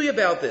 What's vidui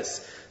about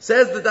this?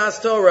 Says the Das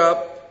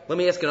Torah. Let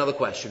me ask another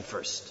question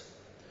first.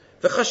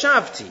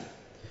 V'chashavti,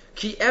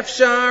 ki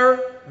efshar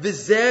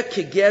v'zeh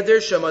kegeder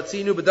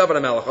shamatzinu b'David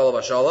HaMelech alav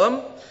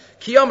hashalom,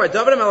 ki Amar,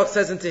 David HaMelech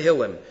says in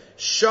Tehillim,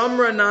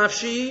 Shamra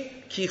nafshi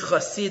ki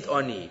chasid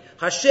ani.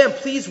 Hashem,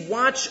 please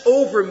watch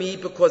over me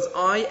because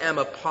I am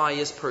a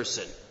pious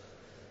person.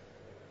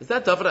 Is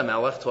that David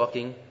HaMelech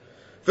talking?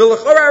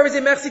 What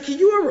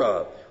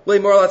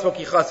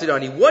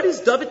is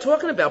David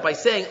talking about by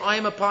saying, I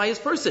am a pious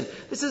person?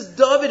 This is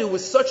David, who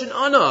was such an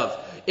anav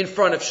in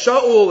front of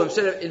Shaul,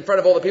 in front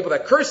of all the people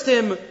that cursed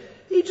him.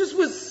 He just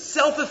was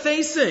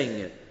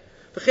self-effacing.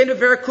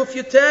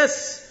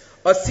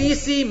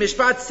 Asisi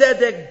mishpat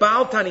tzedek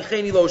bal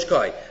tanicheni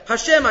loshkai.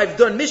 Hashem, I've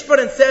done mishpat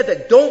and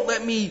tzedek. Don't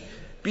let me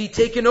be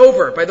taken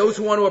over by those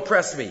who want to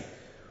oppress me.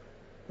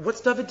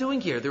 What's David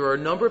doing here? There are a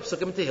number of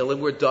Psukim in Tehillim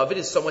where David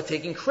is somewhat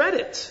taking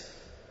credit.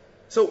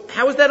 So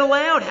how is that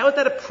allowed? How is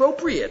that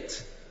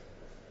appropriate?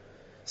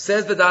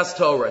 Says the Das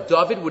Torah,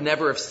 David would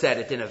never have said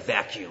it in a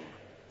vacuum.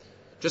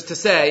 Just to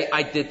say,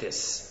 I did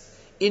this.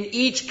 In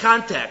each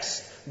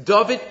context,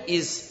 David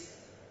is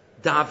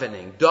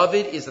davening.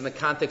 David is in the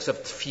context of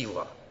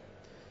tefillah.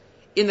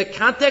 In the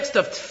context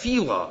of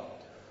tefillah,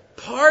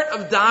 part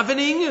of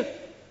davening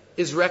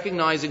is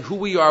recognizing who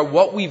we are,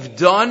 what we've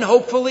done,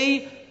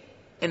 hopefully,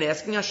 and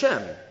asking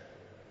Hashem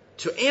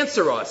to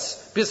answer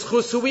us,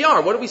 b'schus who we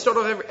are. What do we start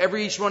off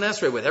every Shemona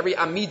Esrei with, every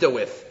Amida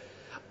with?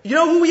 You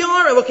know who we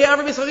are? Elokei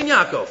Avraham, Yitzchak, and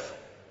Yaakov.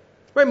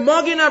 Right?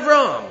 Magen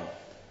Avraham.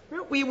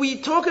 We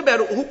talk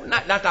about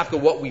not after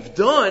what we've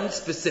done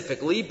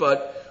specifically,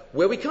 but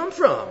where we come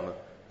from.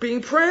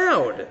 Being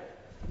proud.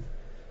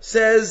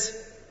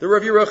 Says the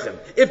Rav Yerucham,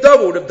 if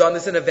David would have done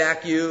this in a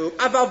vacuum,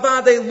 if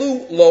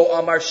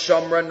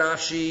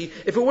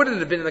it wouldn't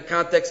have been in the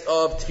context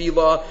of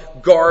tefillah,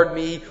 guard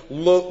me,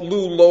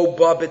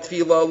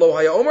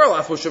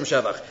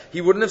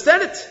 he wouldn't have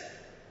said it.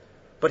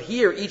 But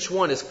here, each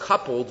one is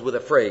coupled with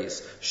a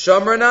phrase,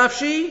 Shamra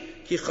nafshi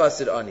ki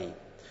chasid ani.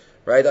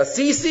 Right?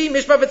 Asisi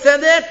mishpat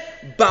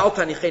v'tzedek bal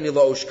tanicheni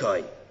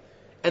la'oshkai.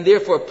 And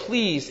therefore,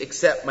 please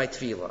accept my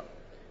tefillah.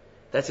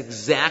 That's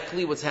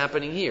exactly what's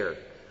happening here.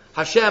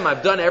 Hashem,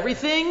 I've done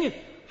everything.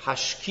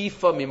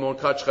 Hashkifa mimon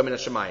kachcha min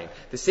hashamayim.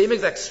 The same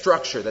exact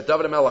structure that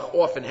David HaMelech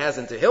often has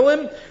in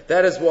Tehillim,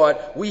 that is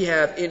what we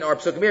have in our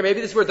Psukim here.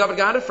 Maybe this is where David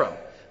got it from.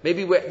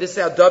 Maybe this is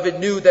how David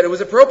knew that it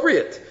was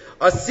appropriate.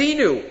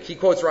 Asinu, he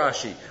quotes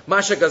Rashi,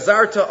 Masha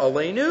gazarta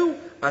aleinu,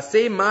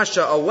 asay masha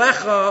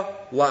alecha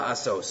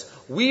la'asos.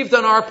 We've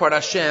done our part,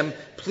 Hashem,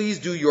 please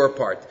do your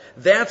part.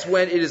 That's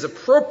when it is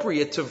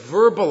appropriate to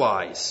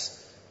verbalize.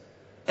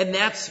 And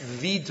that's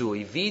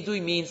vidui.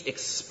 Vidui means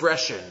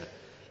expression.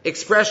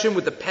 Expression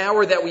with the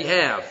power that we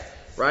have,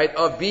 right,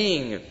 of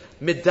being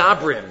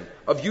midabrim,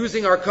 of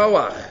using our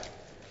koach,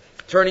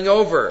 turning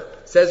over,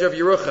 says Rav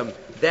Yerucham,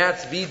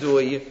 that's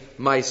vidui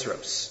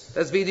maisros.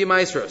 That's vidui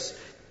maisros.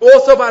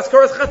 Also,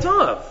 ba'askaras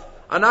chatav.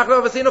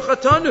 Anachnu avasinu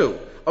chatanu.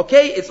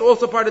 Okay, it's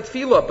also part of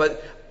tefillah,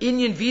 but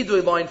inyan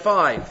vidui, line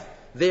 5.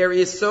 There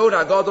is sod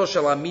hagadol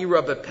shel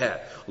amira bepeh.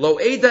 Lo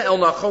eda el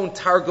nachon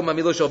targum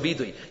amilo shel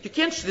vidui.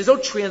 There's no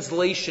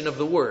translation of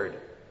the word.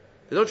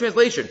 There's no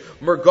translation.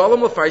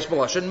 Mergalam lefarish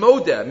milashon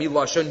moda,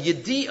 milashon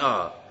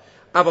yedi'ah.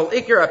 Aval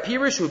ikar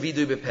apirish hu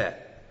vidui bepeh.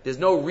 There's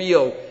no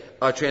real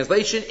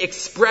translation.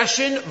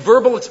 Expression,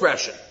 verbal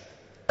expression.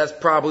 That's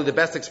probably the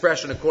best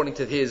expression according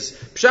to his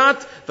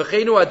pshat.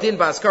 V'cheinu adin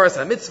ba'askaras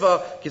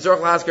ha-mitzvah, kizorach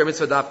la'askar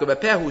mitzvah dafka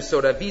bepeh, hu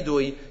soda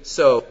vidui,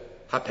 so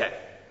hapeh.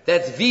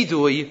 That's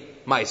vidui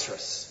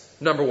maisras.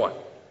 Number 1.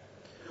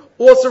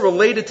 Also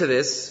related to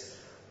this,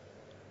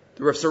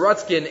 Rav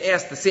Sorotzkin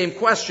asked the same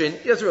question.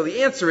 He doesn't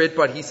really answer it,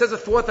 but he says a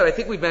thought that I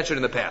think we've mentioned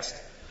in the past.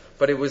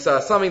 But it was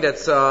something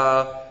that's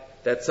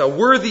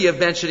worthy of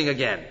mentioning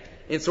again.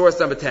 In source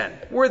number 10.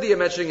 Worthy of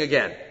mentioning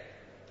again.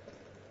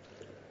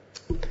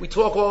 We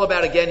talk all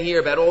about again here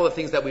about all the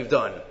things that we've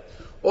done.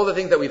 All the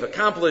things that we've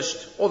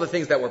accomplished. All the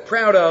things that we're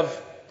proud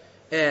of.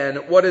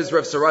 And what does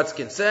Rav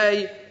Sorotzkin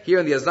say? Here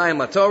in the Aznayim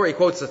LaTorah, he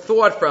quotes a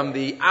thought from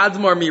the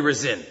Admar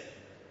Mirazin,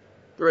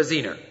 the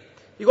Raziner.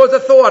 He quotes a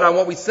thought on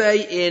what we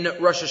say in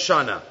Rosh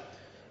Hashanah,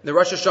 in the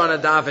Rosh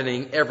Hashanah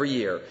davening every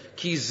year.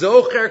 Ki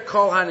zocher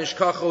kol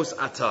hanishkachos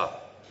ata.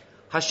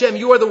 Hashem,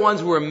 you are the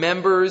ones who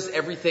remembers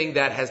everything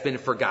that has been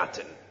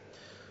forgotten.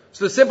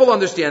 So the simple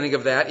understanding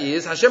of that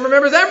is Hashem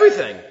remembers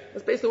everything.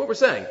 That's basically what we're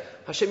saying.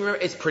 Hashem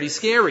remembers. It's pretty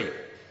scary.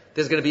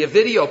 There's going to be a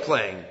video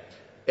playing.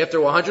 After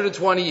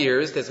 120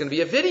 years, there's going to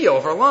be a video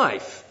of our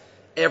life.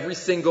 Every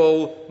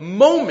single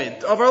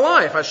moment of our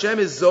life. Hashem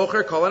is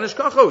zocher kol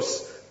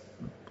hanishkachos.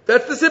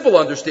 That's the simple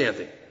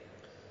understanding.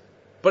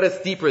 But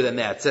it's deeper than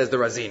that, says the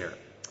Raziner.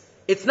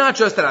 It's not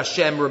just that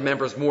Hashem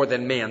remembers more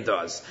than man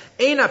does.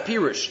 Ein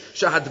apirish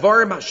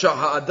shahadvarim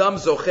shahadam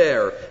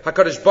zocher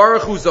hakadosh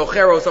baruch hu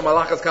zocheros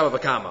hamalachas kama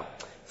v'kama.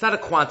 It's not a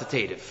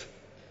quantitative,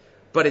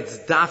 but it's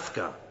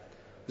dafka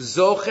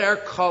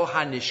zocher kol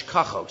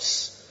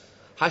hanishkachos.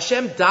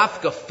 Hashem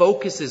dafka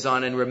focuses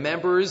on and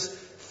remembers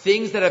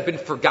things that have been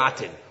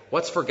forgotten.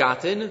 What's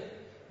forgotten?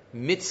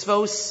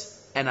 Mitzvos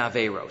and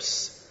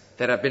averos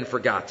that have been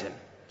forgotten.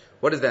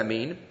 What does that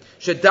mean?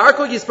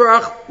 Shedarko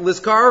yisparach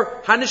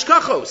lizkar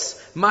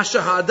hanishkachos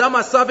masha ha'adam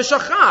asa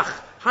v'shachach.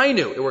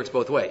 Hainu. It works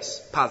both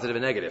ways, positive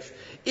and negative.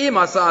 Im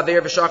asa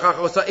aveir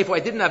v'shachach. If I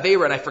did an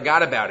aveira and I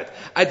forgot about it,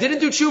 I didn't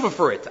do tshuva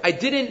for it, I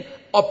didn't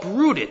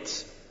uproot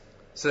it,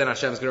 so then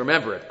Hashem is going to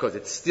remember it because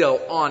it's still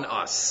on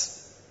us.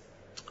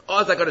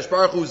 Az HaKadosh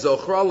Baruch Hu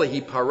zochra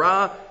lehi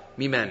para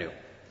mimenu.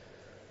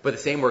 But the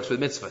same works with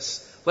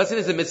mitzvahs. Let's say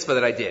there's a mitzvah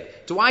that I did.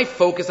 Do I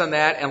focus on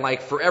that and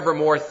like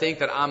forevermore think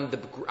that I'm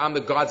the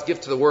God's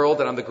gift to the world,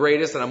 that I'm the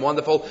greatest and I'm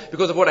wonderful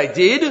because of what I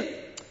did?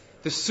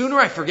 The sooner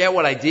I forget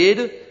what I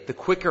did, the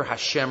quicker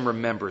Hashem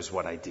remembers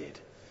what I did.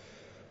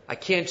 I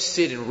can't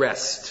sit and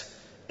rest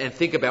and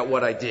think about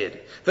what I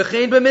did.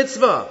 V'chein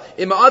b'mitzvah.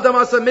 Im ha'adam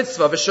asa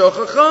mitzvah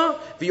v'shochacha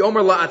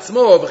v'yomer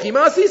la'atzmo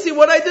v'chimasi. See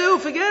what I do?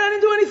 Forget I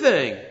didn't do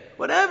anything.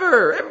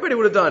 Whatever. Everybody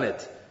would have done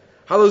it.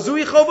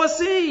 Halozui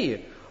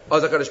chovasi.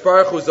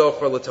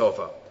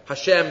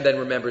 Hashem then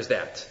remembers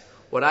that.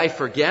 What I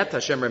forget,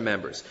 Hashem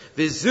remembers.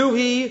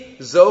 Vizuhi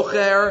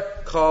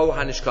zocher kol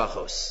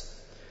hanishkachos.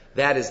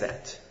 That is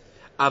that.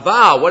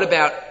 Aval, what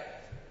about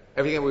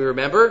everything that we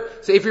remember?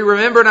 So if we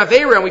remember an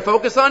Aveira and we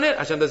focus on it,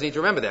 Hashem doesn't need to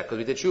remember that because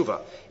we did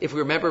Shuvah. If we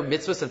remember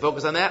mitzvahs and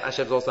focus on that,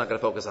 Hashem's also not going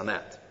to focus on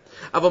that.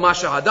 Aval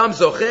masha hadam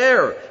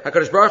zocher,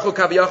 HaKadosh Baruch Hu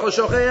kaviyachol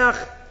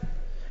shocheach.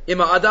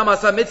 Ima Adam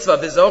asa mitzvah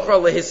v'zochra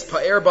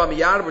lehispaer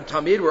b'miyad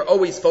v'tamid. We're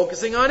always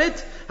focusing on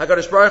it.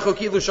 HaKadosh Baruch Hu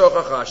kilu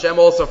shochacha. Hashem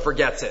also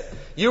forgets it.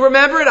 You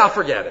remember it, I'll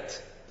forget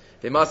it.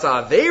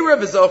 V'masa aveira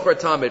v'zochra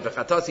tamid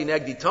v'chatasi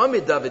negdi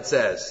tamid. David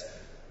says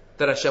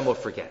that Hashem will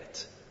forget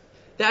it.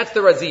 That's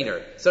the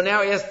Raziner. So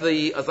now ask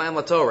the Aznayim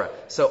LaTorah.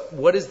 So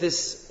what is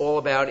this all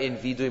about in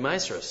Vidui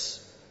Maisros?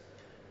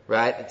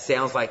 Right? It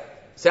sounds like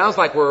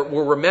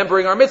we're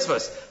remembering our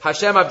mitzvahs.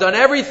 Hashem, I've done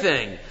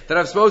everything that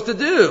I'm supposed to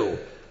do.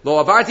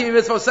 Lo avarti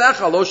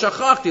mitzvosecha, lo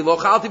shachachti, lo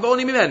chalti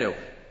v'oni mimenu.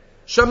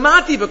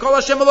 Shamati v'kol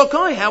Hashem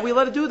Elokai. How are we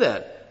allowed to do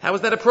that? How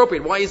is that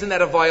appropriate? Why isn't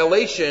that a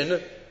violation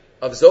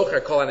of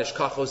Zocher kol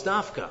hanishkachos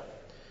dafka?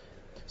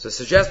 So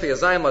suggest the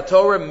Aznayim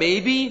LaTorah,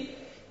 maybe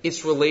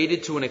it's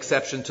related to an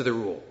exception to the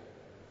rule.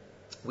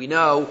 We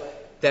know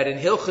that in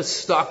Hilchas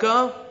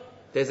Staka,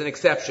 there's an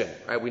exception,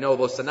 right? We know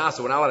Lo Sanasa,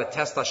 we're not allowed to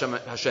test Hashem.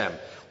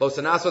 Lo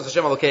Sanasa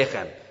Hashem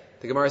Elokechem.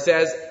 The Gemara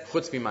says,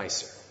 Chutz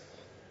Meiser.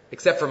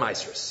 Except for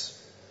Meisers.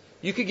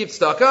 You could give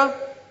tzedakah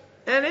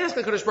and ask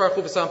the Kadosh Baruch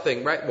Hu for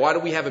something, right? Why do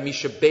we have a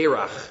Misha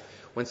Beirach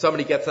when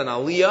somebody gets an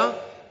aliyah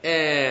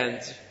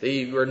and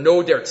they were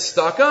no der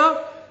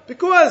tzedakah,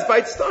 because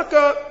by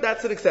tzedakah,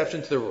 that's an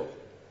exception to the rule.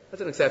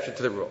 That's an exception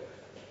to the rule.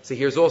 So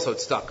here's also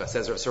tzedakah,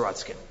 says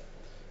Saratskin.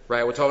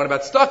 Right? We're talking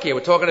about tzedakah.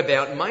 We're talking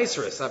about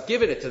maisrus. I've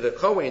given it to the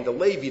Kohen, the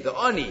Levi, the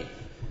Ani.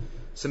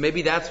 So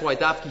maybe that's why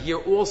dafka here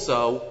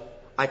also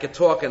I could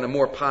talk on a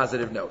more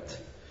positive note.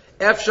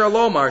 Efshar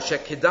lomar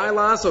shekedai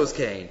la'asos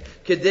kain.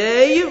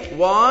 Kedei,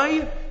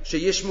 why?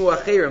 Sheyishmu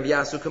achirim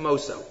v'yasu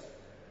kamoso.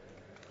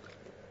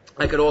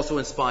 I could also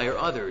inspire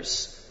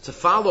others to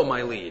follow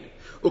my lead.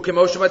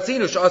 Ukemoshe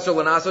matzinu she'asur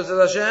l'nasos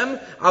es Hashem,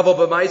 avo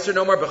b'maiser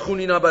nomar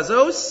b'chuni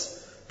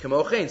nabazos,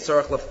 kemochein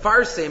tzarech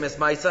lefarsem es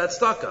maisa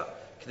tzedakah.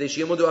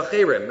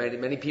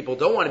 Many people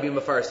don't want to be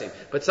mefarsim,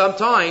 but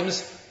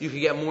sometimes you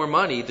can get more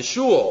money. The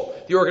shul,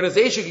 the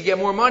organization could get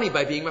more money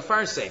by being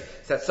mefarsim.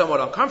 That's somewhat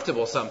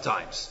uncomfortable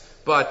sometimes,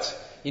 but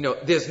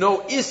there's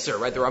no isser,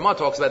 right? The Ramah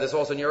talks about this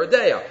also in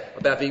Yerodea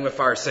about being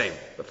mefarsim.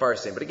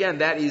 But again,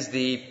 that is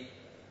the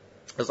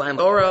Zion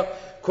Torah,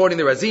 quoting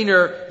the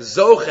Raziner,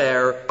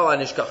 Zocher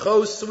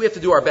Anishkachos. So we have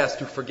to do our best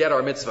to forget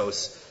our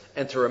mitzvos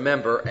and to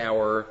remember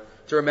our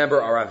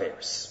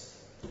averos.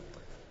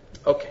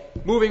 Okay,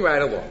 moving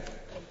right along.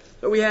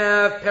 So we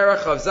have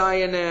Perach of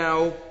Zion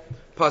now,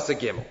 Pasuk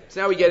Gimel.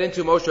 So now we get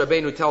into Moshe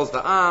Rabbeinu tells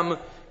the Am,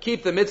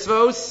 keep the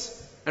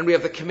mitzvos, and we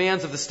have the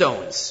commands of the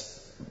stones.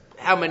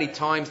 How many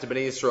times did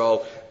Bnei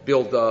Yisrael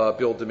build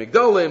the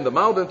Migdolim? The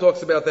Malbim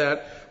talks about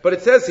that. But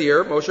it says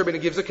here, Moshe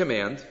Rabbeinu gives a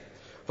command.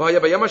 When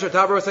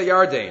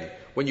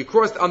you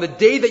crossed, on the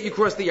day that you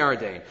crossed the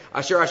Yarden,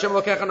 Asher Hashem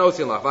lokecha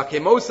nosin lach,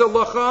 v'kemosa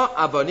locha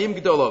avanim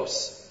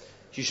gdolos.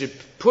 You should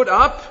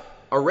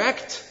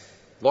erect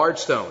large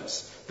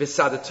stones.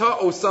 V'sadata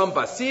osam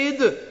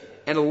basid,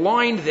 and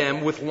line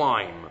them with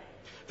lime.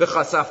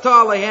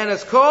 V'chasafta alehen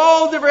es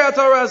kol divrei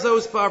Torah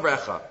zos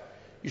ba'arecha.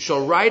 You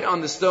shall write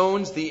on the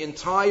stones the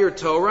entire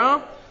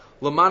Torah.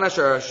 L'man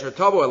asher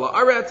tavo el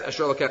haaretz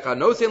asher lokecha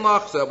nosin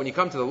lach. So that when you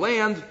come to the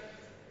land,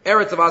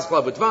 eretz avas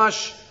klav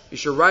v'dvash, you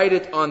should write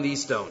it on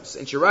these stones.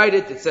 And you write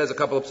it, it says a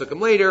couple of psukim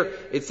later,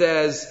 it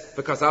says,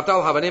 v'chasafta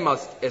al havanim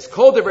es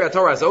kol divrei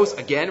Torah zos,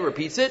 again,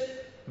 repeats it,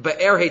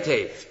 ba'er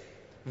hetev.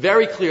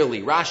 Very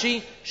clearly,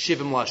 Rashi,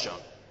 Shivim Lashon.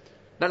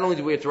 Not only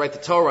do we have to write the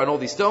Torah on all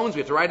these stones, we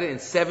have to write it in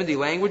 70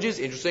 languages.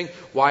 Interesting.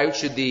 Why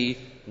should the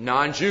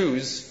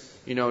non-Jews,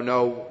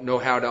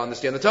 know how to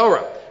understand the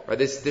Torah? Right?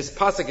 This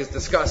pasuk is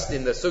discussed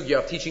in the sugya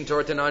of teaching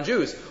Torah to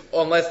non-Jews.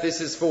 Unless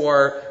this is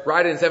for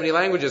write it in 70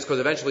 languages, because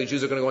eventually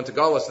Jews are going to go into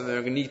Galus and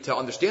they're going to need to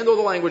understand all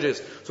the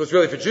languages. So it's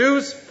really for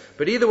Jews.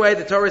 But either way,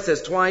 the Torah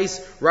says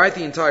twice, write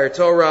the entire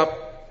Torah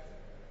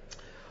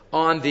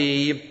on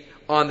the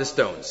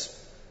stones.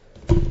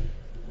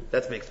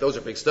 Those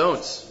are big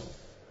stones.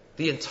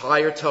 The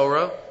entire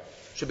Torah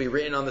should be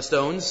written on the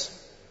stones.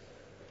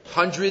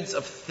 Hundreds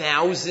of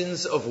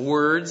thousands of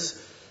words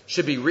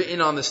should be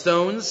written on the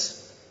stones.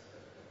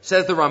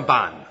 Says the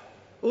Ramban.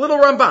 A little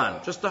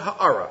Ramban, just a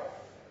ha'ara.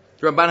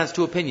 The Ramban has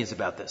two opinions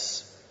about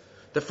this.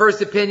 The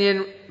first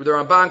opinion, the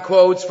Ramban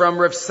quotes from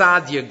Rav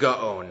Sadia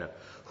Gaon,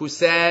 who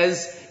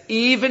says,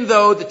 even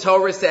though the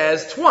Torah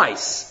says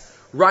twice,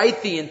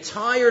 write the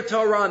entire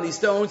Torah on these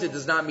stones, it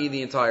does not mean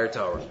the entire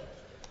Torah.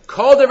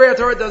 Kol Divrei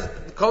Torah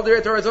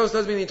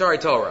doesn't mean the entire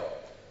Torah.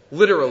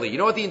 Literally. You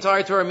know what the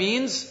entire Torah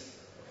means?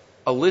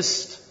 A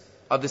list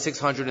of the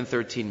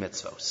 613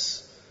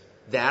 mitzvos.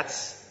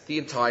 That's the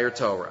entire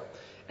Torah.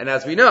 And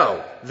as we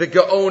know, the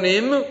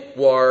Gaonim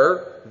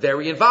were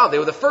very involved. They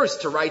were the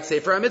first to write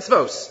Sefer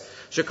HaMitzvos.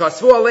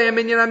 Shekasvu aleim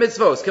minyan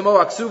HaMitzvos,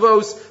 kemo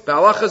aksuvos,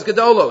 ba'alachas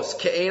gedolos,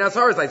 ke'ein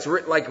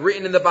asharas, like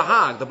written in the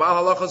Bahag, the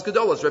Baal Halachas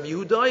Gedolos, Rabbi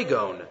Yehuda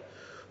Gaon.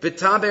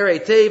 V'taber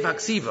etev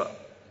haksiva.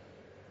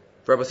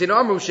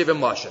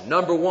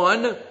 Number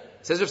one,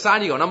 says Rav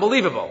Sadigon,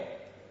 unbelievable.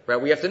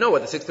 Right? We have to know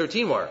what the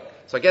 613 were.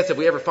 So I guess if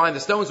we ever find the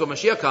stones when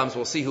Mashiach comes,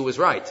 we'll see who was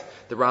right.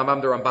 The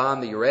Rambam, the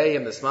Ramban, the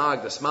Ureim, the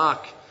Smag, the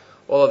Smak,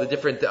 all of the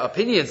different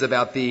opinions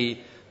about the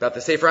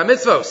Sefer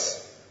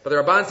HaMitzvos. But the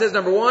Ramban says,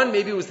 number one,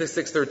 maybe it was the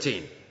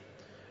 613.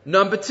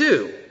 Number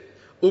two,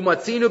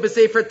 Umatzinu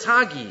b'Sefer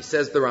Tagi,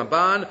 says the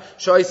Ramban,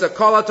 Shoisa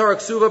kol haTorah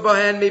ksuva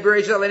bahen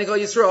me'bereishis aleinu kol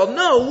Yisrael.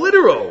 No,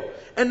 literal.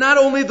 And not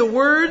only the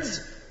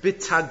words,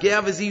 B'tageh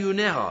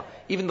v'ziyuneha,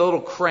 even the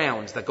little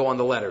crowns that go on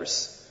the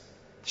letters.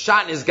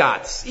 Shat is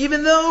Gats.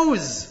 Even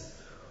those.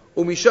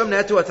 Umisham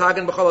netu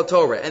atagan b'chol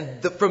Torah.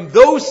 And from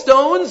those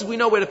stones, we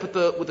know where to put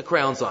the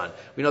crowns on.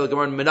 We know the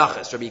Gemara in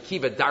Menachos. Rabbi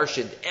Akiva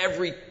darshaned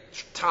every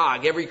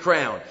tag, every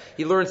crown.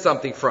 He learned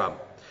something from.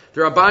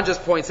 The Ramban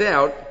just points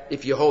out,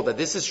 if you hold that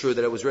this is true,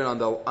 that it was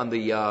written on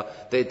the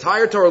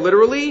entire Torah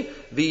literally,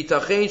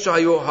 v'tachein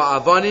shahayu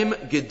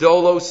ha'avanim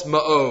gedolos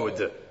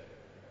ma'od.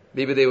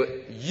 Maybe they were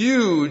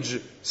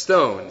huge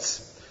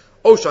stones.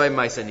 Oshai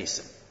Maisa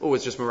Nisim. Oh,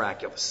 it's just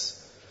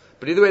miraculous.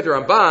 But either way, the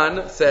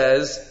Ramban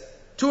says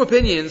two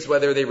opinions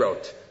whether they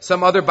wrote.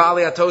 Some other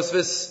Baalei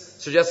HaTosfos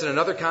suggested in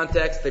another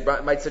context, they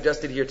might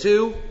suggest it here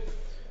too.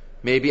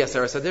 Maybe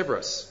Aseres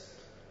HaDibros.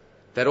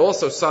 That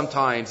also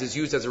sometimes is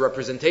used as a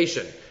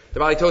representation. The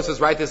Bali Tosfos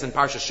write this in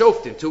Parsha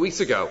Shoftim 2 weeks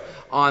ago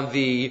on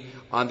the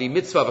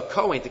mitzvah of a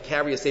Kohen to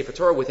carry a Sefer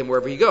Torah with him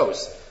wherever he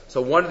goes.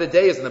 So one of the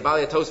days in the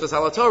Bali Tosfos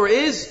Hala Torah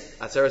is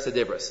Atzeres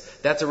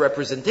HaDibros. That's a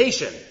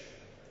representation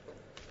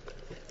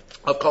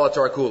of Kol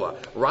HaTorah Kula.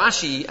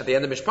 Rashi, at the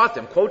end of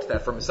Mishpatim, quotes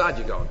that from Masad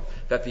Yagon,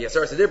 that the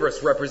Atzeres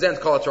HaDibros represents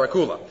Kol HaTorah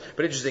Kula.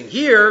 But interesting,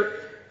 here,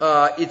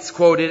 it's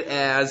quoted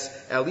as,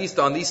 at least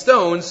on these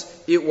stones,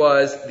 it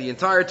was the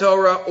entire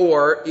Torah,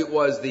 or it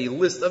was the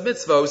list of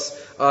mitzvos,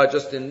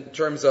 just in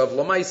terms of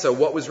Lamaisa,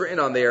 what was written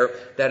on there.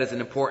 That is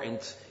an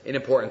important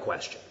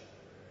question.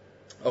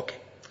 Okay.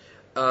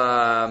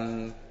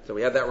 So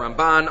we have that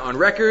Ramban on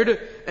record,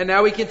 and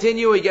now we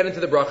continue, we get into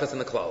the brachas and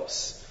the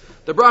klalos.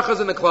 The brachas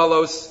and the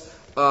klalos,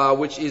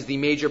 which is the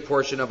major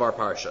portion of our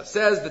parsha.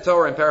 Says the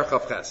Torah in Perach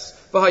Chav Ches,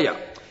 V'haya,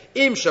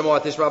 Im Shemo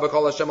Tishma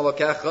B'Kol Hashem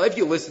Elokecha, if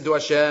you listen to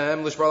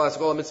Hashem, Lishmar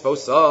L'Askol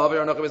Mitzvosav,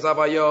 V'Yarnoch V'Zav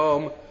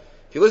Hayom.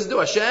 If you listen to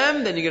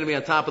Hashem, then you're going to be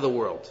on top of the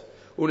world.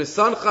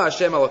 Unesancha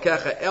Hashem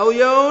Elokecha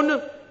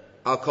Elyon,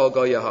 Al Kol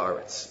Goya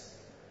Haaretz.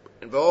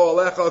 And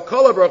V'Olecha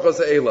Kol HaBrachos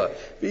Ha'ela.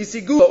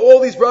 V'Yisigu, all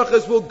these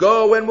brachas will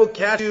go and will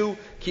catch you.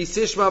 Ki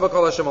Sishma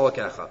B'Kol Hashem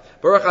Elokecha.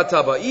 Baruch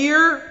Atah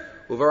Ba'ir,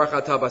 U'Baruch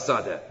Atah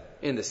B'Sadeh.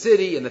 In the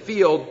city, in the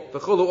field,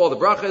 V'chulu, all the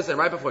brachas, and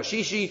right before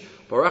Shishi,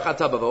 Baruch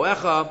Atah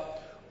B'Voecha,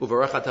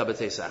 U'Baruch Atah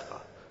B'Teisecha.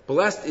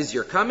 Blessed is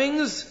your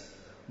comings,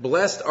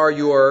 blessed are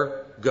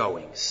your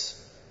goings.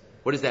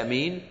 What does that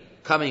mean?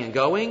 Coming and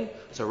going?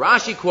 So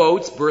Rashi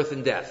quotes birth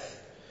and death.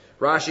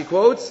 Rashi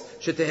quotes,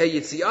 Shetehei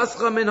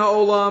Yitziascha min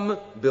ha'olam,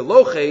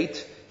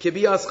 Bilochet,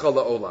 Kibiascha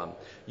la'olam.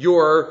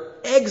 Your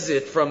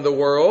exit from the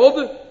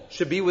world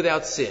should be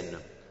without sin,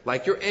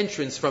 like your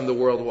entrance from the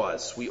world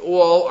was. We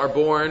all are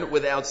born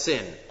without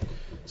sin.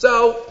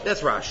 So,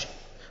 that's Rashi.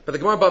 But the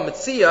Gemara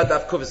B'Metzia,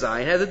 Daf Kuf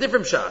Zayin, has a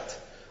different shot.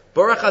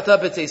 Baruch Atah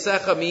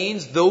B'Teisecha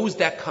means those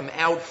that come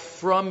out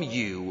from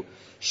you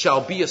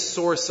shall be a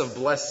source of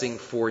blessing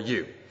for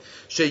you.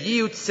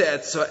 Sheyiu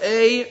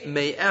Tze'etza'ei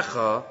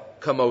Me'echa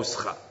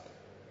Kamoscha.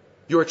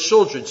 Your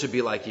children should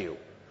be like you.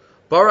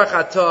 Baruch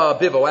Atah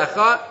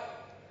B'Voecha,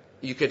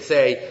 you could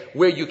say,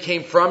 where you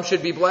came from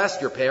should be blessed,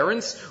 your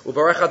parents.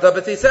 U'Baruch Atah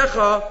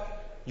B'Teisecha,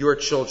 your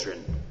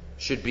children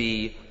should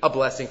be a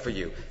blessing for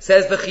you.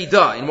 Says the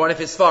Chida in one of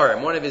his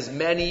Sfarim, one of his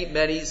many,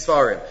 many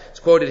Sfarim.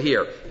 It's quoted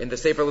here in the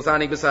Sefer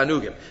L'Zanik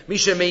B'Sanugim.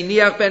 Misha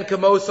meiniach ben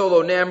kamoso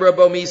lo namra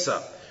bo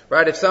misa.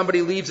 Right? If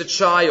somebody leaves a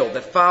child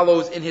that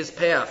follows in his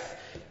path,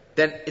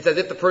 then it's as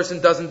if the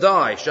person doesn't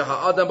die.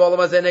 Shaha Adam b'olam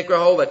hazeh nekra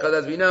holech. Because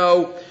as we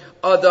know,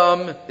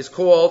 Adam is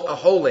called a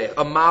holech.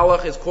 A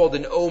malach is called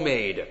an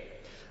omeid.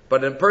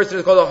 But a person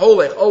is called a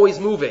holech, always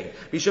moving.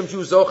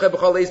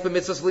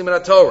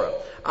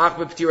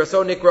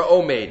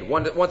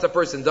 Once a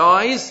person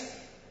dies,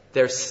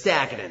 they're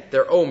stagnant.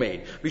 They're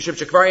omeid.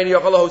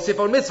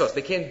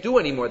 They can't do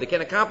anymore. They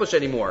can't accomplish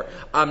anymore.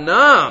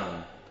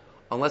 Amnam,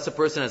 unless a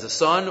person has a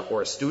son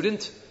or a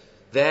student,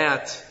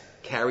 that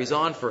carries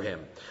on for him.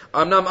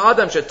 Amnam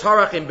Adam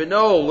shetarachim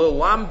beno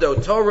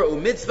lilamdo Torah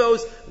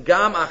umitzvos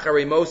gam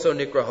acharimoso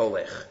nikra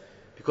holech.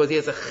 Because he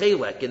has a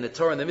chelek in the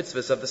Torah and the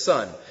mitzvahs of the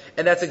son.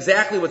 And that's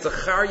exactly what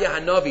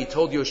Zechariah Hanavi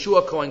told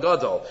Yoshua Kohen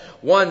Gadol.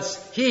 Once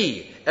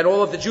he and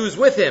all of the Jews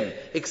with him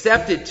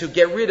accepted to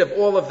get rid of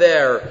all of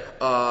their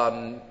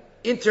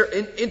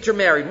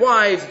intermarried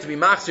wives, to be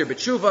machzir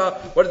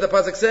b'tshuva, what did the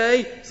pasuk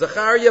say?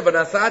 Zechariah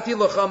v'nasati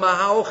locha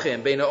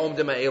mahalchim beina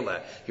omdim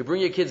ha'ela. You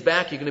bring your kids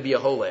back, you're going to be a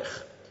holech.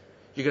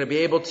 You're going to be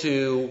able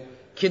to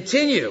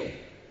continue.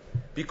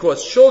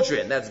 Because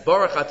children, that's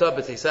Baruch Atah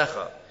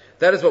B'Teisecha.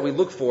 That is what we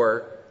look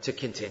for to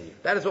continue.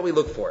 That is what we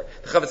look for.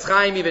 The Chavetz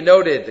Chaim even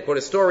noted, they quote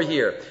a story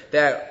here,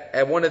 that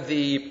at one of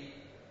the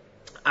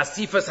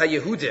Asifas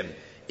HaYehudim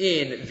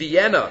in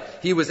Vienna,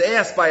 he was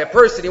asked by a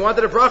person, he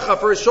wanted a bracha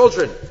for his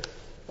children.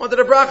 Wanted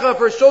a bracha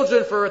for his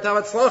children, for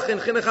Tavatzlach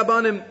and Chinuch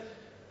Habanim. He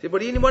said, what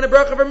do you want a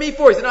bracha from me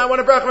for? He said, no, I want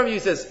a bracha from you. He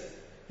says,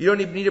 you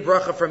don't even need a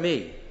bracha from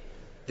me.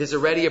 There's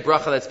already a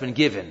bracha that's been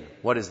given.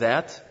 What is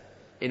that?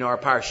 In our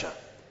parsha.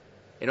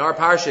 In our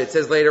parsha, it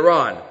says later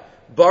on,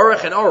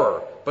 Baruch and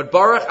Oror, but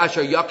Baruch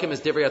Asher Yakim is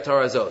Divrei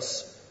Torah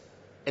Azos.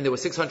 And there were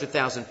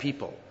 600,000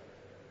 people,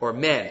 or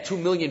men, 2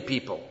 million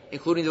people,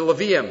 including the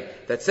Levium,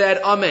 that said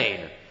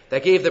Amen,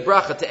 that gave the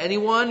bracha to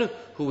anyone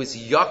who is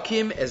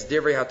Yakim as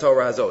Divrei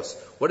HaTorah Azos.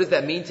 What does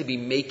that mean to be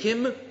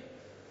Makim?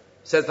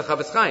 Says the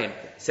Chavetz Chaim,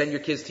 send your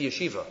kids to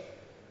yeshiva.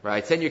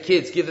 Right? Send your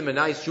kids, give them a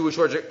nice Jewish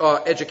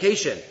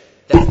education.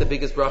 That's the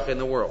biggest bracha in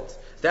the world.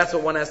 That's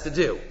what one has to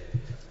do.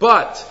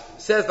 But,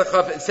 say the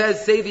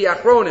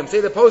Achronim,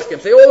 say the Poskim,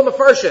 say all the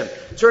Mefarshim,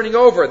 turning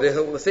over,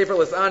 the Sefer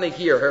L'Zanik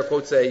here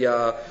quotes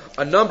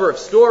a number of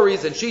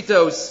stories and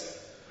shitos,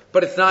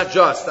 but it's not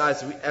just,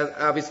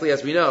 obviously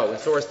as we know, in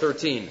Source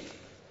 13,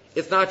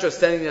 it's not just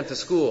sending them to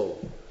school,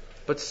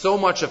 but so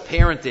much of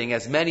parenting,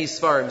 as many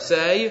Sfarim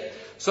say,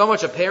 so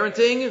much of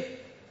parenting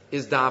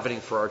is davening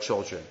for our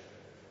children,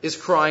 is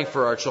crying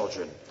for our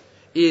children,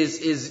 is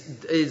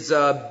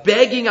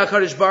begging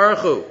HaKadosh Baruch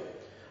Hu.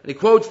 And he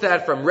quotes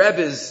that from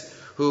Rebbes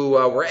who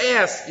were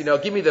asked,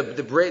 give me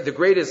the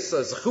greatest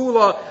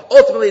zechula.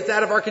 Ultimately, it's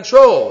out of our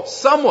control,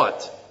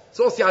 somewhat. It's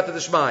all siyata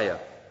d'shmaya.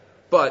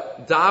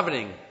 But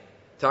davening,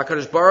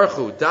 HaKadosh Baruch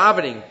Hu,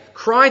 davening,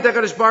 crying to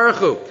HaKadosh Baruch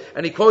Hu.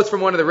 And he quotes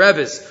from one of the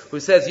Rebbes who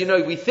says,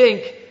 we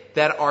think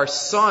that our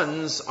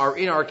sons are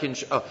in our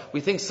control.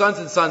 We think sons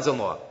and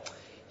sons-in-law.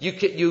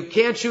 You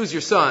can't choose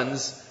your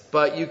sons,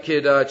 but you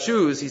could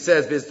choose, he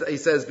says,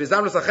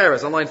 Bizdamnos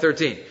Acheres on line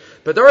 13.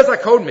 But there is a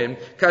kodmin,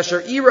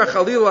 kasher ira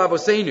chalil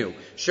avosenu,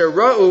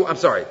 shera'u, I'm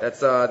sorry,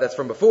 that's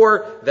from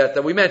before,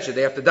 that we mentioned,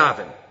 they have to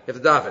daven.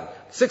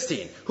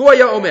 16. Hu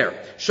haya omer,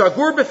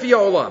 shagur b'fi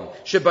ha'olam,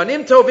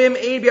 shebanim tovim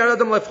ein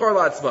bi'adam lefchar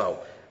la'atzmo.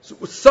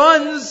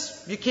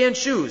 Sons, you can't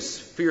choose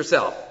for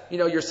yourself.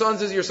 Your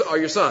sons are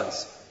your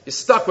sons. You're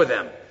stuck with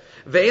them.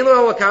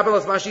 Whatever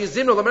HaKadosh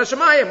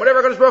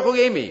Baruch Hu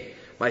gave me.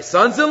 My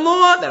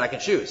sons-in-law, then I can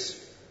choose.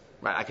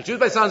 Right? I can choose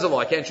my sons-in-law,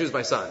 I can't choose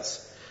my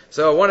sons.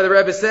 So one of the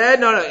Rebbe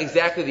said, no,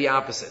 exactly the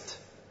opposite.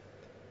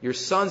 Your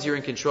sons you're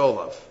in control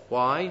of.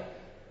 Why?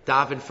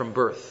 Daven from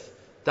birth.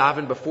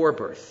 Daven before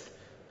birth.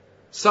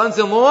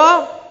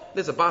 Sons-in-law,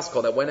 there's a bas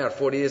kol that went out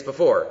 40 years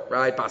before,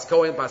 right? Bas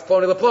Kohen, Bas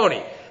Ploni,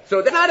 Laploni.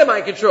 So they're not in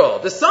my control.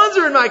 The sons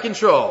are in my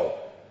control.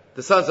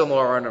 The sons-in-law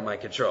are under my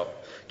control.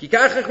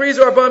 Kikach chachrizu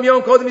arbam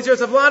yom kodem yizir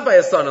savlad by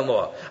a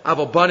son-in-law.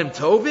 Avo banim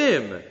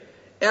tovim.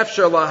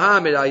 Efshar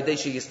lahamid al-yidei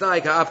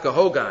sheyisnai ka'af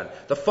kahogan.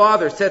 The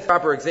father sets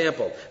proper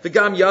example.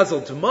 V'gam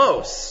yazal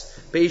tumos.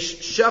 Beish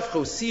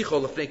shafchu sicho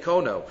lefnei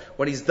kono.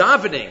 When he's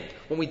davening,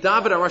 when we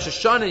daven on Rosh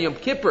Hashanah and Yom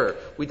Kippur,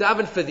 we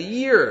daven for the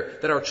year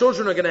that our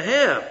children are going to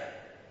have.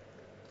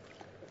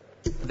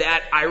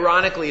 That,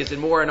 ironically, is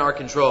more in our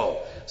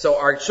control. So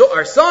our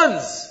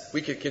sons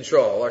we could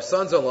control. Our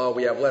sons-in-law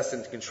we have less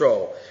in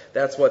control.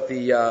 That's what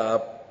the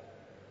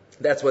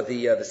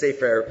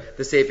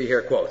Sefer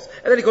here quotes.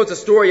 And then he quotes a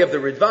story of the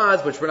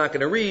Ridvaz, which we're not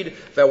going to read,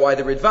 about why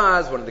the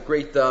Ridvaz, one of the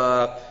great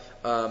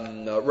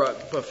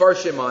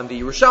Farshim on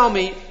the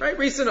Yerushalmi, right,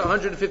 recent,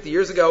 150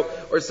 years ago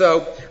or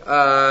so.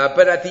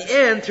 But at the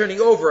end, turning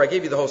over, I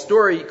gave you the whole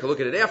story. You can look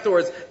at it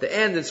afterwards. The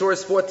end in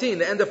source 14.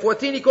 The end of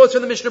 14, he quotes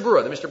from the Mishnah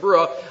Berurah. The Mishnah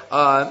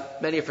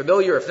Berurah, many are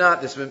familiar. If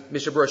not, this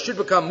Mishnah Berurah should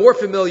become more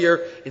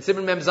familiar in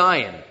Siman Mem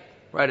Zayin,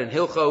 right, in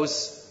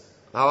Hilchos,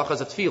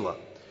 Halachas of Tefillah.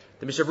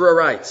 The Mishnah Berurah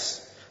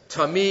writes,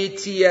 Tamid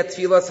tiyeh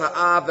tfilas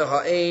ha'av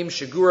v'ha'em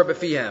shegura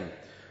b'fihem.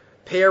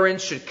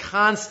 Parents should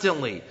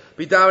constantly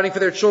be davening for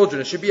their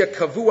children. It should be a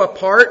kavua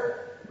part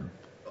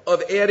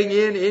of adding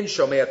in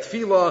Shomei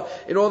Tefillah,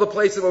 in all the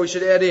places where we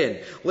should add in.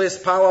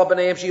 List Palal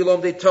B'nayim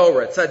She'ilom De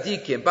Torah,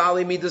 Tzadikim,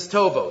 Bali Midas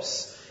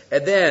Tovos.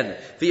 And then,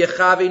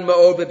 V'yechavin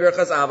Ma'od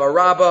B'berchas Ava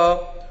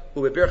Rabba,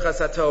 U'B'berchas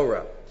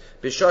HaTorah.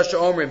 B'shosh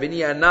Omrim V'ni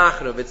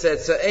Anachnu V'tzet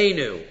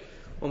Sa'enu.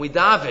 When we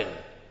daven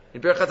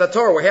in Berchas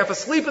HaTorah, we're half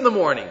asleep in the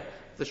morning.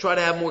 Let's try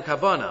to have more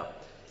kavana.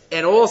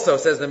 And also,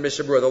 says the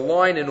Mishnah Berurah, the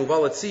line in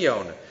Uval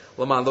Etzion,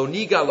 Laman lo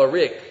niga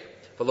larik,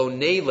 v'lo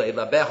neile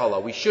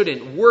labehala. We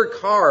shouldn't work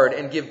hard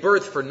and give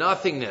birth for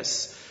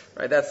nothingness.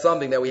 Right? That's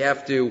something that we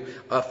have to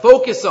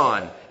focus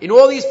on in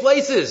all these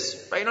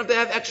places. Right? You don't have to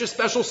have extra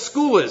special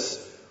schoolas.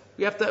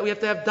 We have to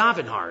have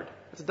daven hard.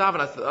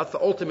 That's the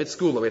ultimate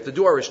schooler. We have to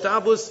do our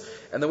ishtablis,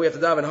 and then we have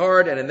to daven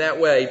hard, and in that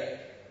way,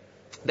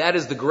 that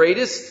is the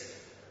greatest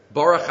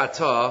baruch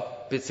atah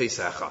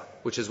b'tzeisecha,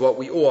 which is what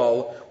we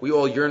all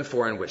yearn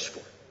for and wish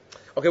for.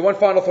 Okay, one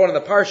final thought on the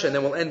parsha, and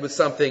then we'll end with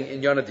something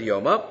in Yonah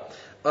Diyoma.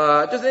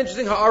 Just an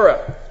interesting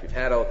ha'ara. We've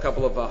had a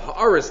couple of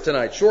ha'aras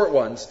tonight, short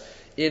ones,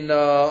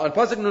 on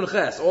Pasuk Nun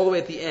Ches, all the way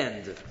at the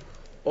end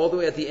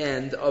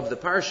of the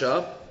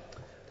parsha.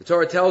 The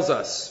Torah tells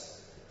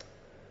us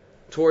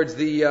towards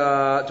the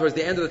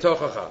end of the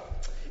Tochacha,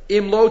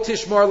 Im lo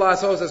tishmar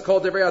la'asos as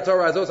kol divrei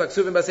haTorah azos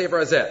haksuvim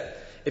b'sefer hazeh.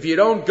 If you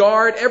don't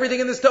guard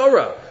everything in this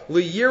Torah,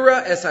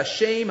 liyira es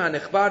Hashem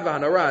hanichbad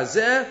v'hanara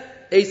hazeh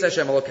eis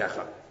Hashem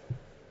elokecha.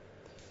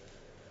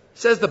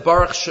 Says the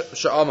Baruch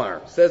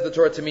Sha'amar, says the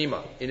Torah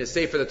Tamima, in his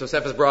Sefer, the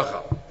Tosefes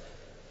Bracha.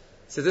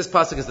 Says this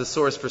pasuk is the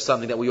source for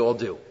something that we all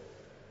do.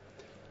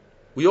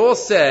 We all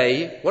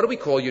say, what do we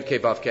call Yud Kei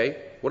Vav Kei?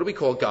 What do we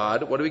call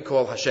God? What do we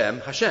call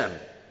Hashem? Hashem.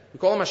 We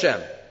call him Hashem.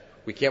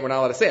 We're not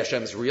allowed to say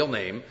Hashem's real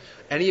name,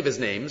 any of his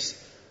names,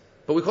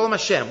 but we call him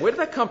Hashem. Where did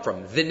that come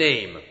from? The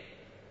name.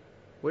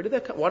 Where did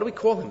that come? Why do we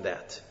call him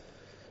that?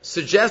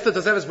 Suggest the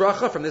Tosefes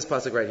Bracha from this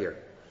pasuk right here.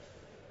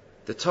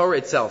 The Torah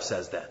itself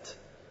says that.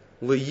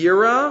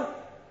 L'yira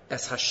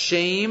es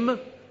Hashem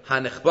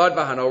hanichbad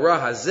v'hanora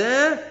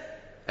hazeh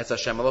es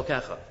Hashem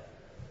elokecha.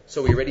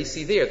 So we already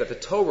see there that the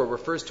Torah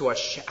refers to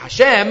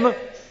Hashem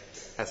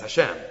as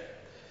Hashem.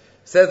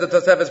 Says the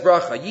Tosefes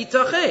Bracha,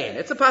 Yitachein,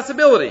 it's a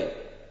possibility.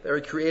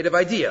 Very creative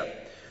idea.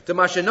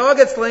 T'mashenog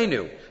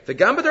etzleinu,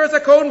 v'gam b'daras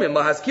hakodmin,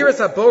 lahazkiras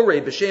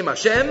haborei b'shem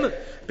Hashem,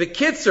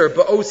 b'kitzer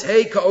b'os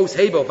hei ka'os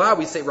hei bova,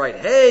 we say right,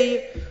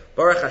 hey,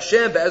 Baruch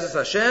Hashem, be'ezus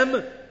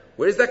Hashem.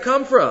 Where does that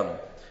come from?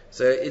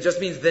 So it just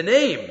means the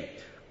name.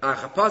 Our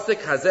pasuk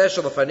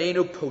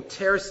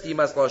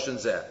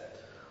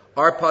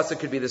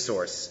could be the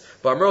source.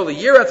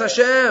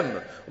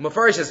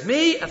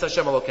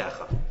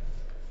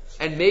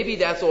 And maybe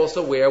that's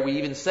also where we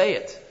even say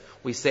it.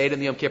 We say it in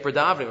the Yom Kippur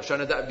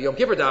davening, the Yom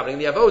Kippur davening,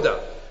 the Avoda,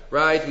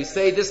 right? We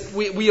say this.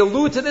 We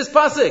allude to this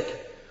pasuk.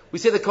 We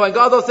say the Kohen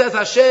Gadol says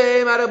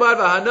Hashem Adabad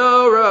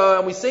V'Hanora,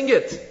 and we sing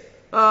it.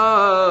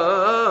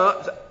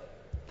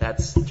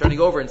 That's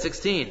turning over in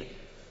 16.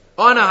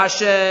 Ana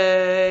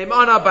Hashem,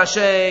 Ana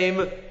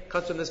Bashem,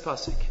 comes from this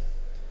pasuk.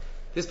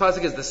 This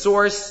pasuk is the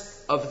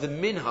source of the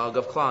minhag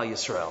of Klal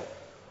Yisrael,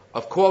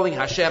 of calling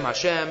Hashem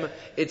Hashem.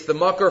 It's the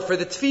makar for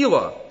the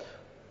tefillah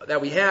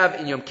that we have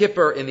in Yom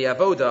Kippur in the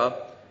Avodah.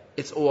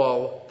 It's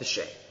all the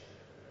Shem.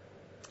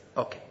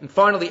 Okay, and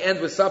finally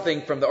ends with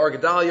something from the Or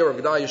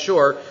Gedalia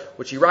Shor,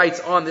 which he writes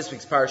on this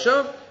week's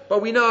parsha.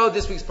 But we know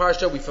this week's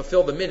parsha we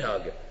fulfill the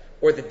minhag,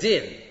 or the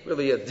din,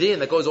 really a din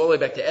that goes all the way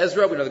back to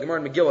Ezra. We know the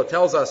Gemara in Megillah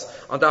tells us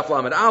on Daf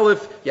Lamed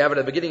Aleph, you have it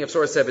at the beginning of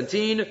Surah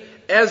 17,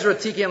 Ezra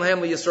tiken lahem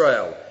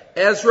liyisrael.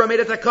 Ezra made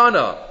a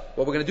takana.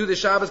 What we're going to do this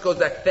Shabbos goes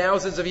back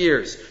thousands of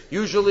years.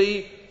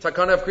 Usually,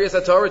 takana of Kriyas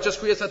HaTorah,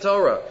 just Kriyas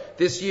HaTorah.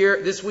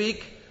 This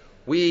week,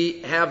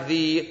 we have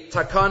the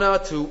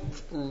takana to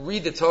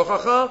read the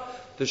Tochacha,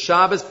 the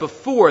Shabbos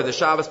before Rosh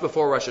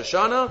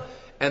Hashanah,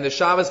 and the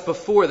Shabbos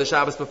before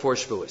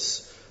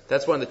Shavuos.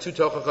 That's when the two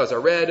Tochachas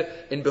are read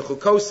in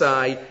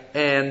Bechukosai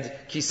and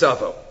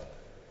Kisavo.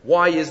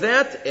 Why is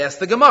that? Ask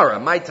the Gemara.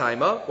 My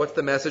taima. What's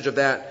the message of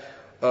that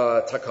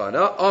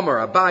takana?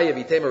 Amar Abaya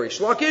v'Tema Rish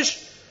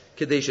Lakish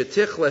Kedei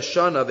shetichle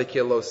shana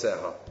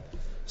v'kiloseha,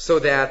 so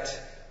that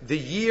the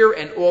year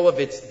and all of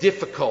its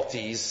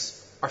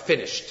difficulties are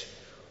finished.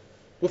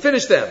 We'll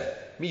finish them.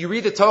 You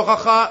read the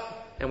Tochacha,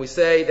 and we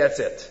say that's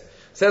it.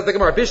 Says the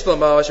Gemara,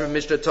 Bishlama Shem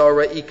Mishnah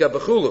Torah Ika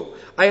B'chulu.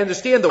 I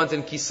understand the ones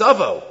in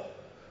Kisavo,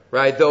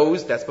 right?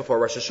 Those that's before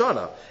Rosh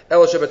Hashanah.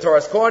 El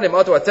Shabatoras Kohanim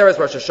Atu Ateres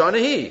Rosh Hashanah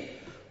He.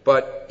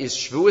 But is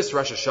Shavuos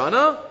Rosh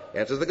Hashanah?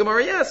 Answers the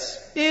Gemara,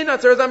 yes. In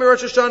Ateres Ami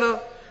Rosh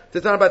Hashanah.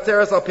 Titan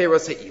Bateres Al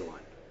Peiros He'ilan.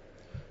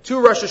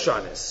 Two Rosh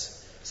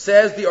Hashanahs.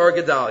 Says the Or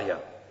Gedalia.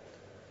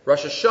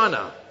 Rosh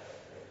Hashanah,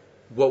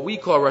 what we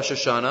call Rosh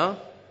Hashanah,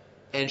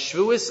 and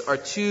Shavuos are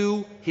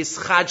two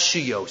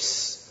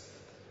Hischadshiyos.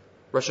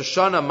 Rosh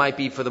Hashanah might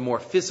be for the more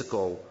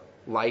physical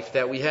life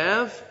that we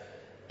have,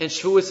 and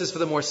Shavuos is for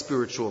the more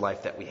spiritual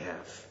life that we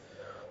have.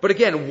 But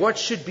again, what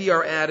should be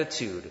our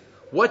attitude?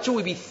 What should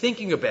we be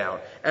thinking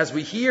about as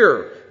we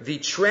hear the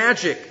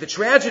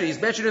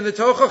tragedies mentioned in the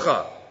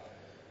Tochacha?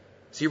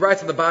 So he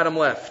writes on the bottom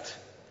left,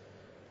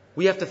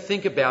 we have to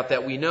think about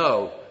that we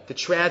know the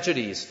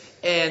tragedies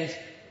and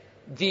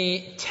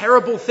the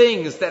terrible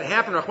things that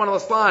happen, Rahman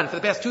al-Aslan, for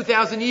the past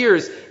 2,000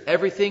 years.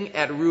 Everything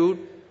at root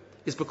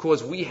is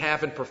because we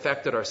haven't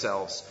perfected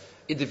ourselves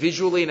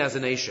individually and as a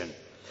nation.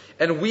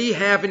 And we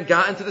haven't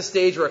gotten to the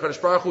stage where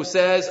HaKadosh Baruch Hu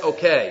says,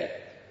 okay,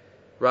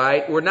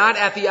 right? We're not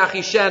at the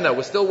Achishena.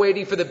 We're still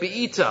waiting for the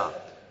Be'ita.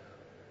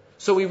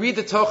 So we read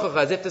the Tochacha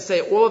as if to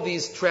say, all of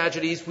these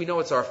tragedies, we know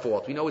it's our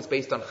fault. We know it's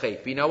based on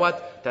Chet. But you know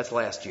what? That's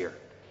last year.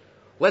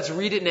 Let's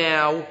read it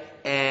now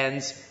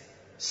and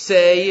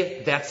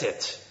say, that's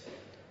it.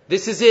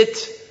 This is it.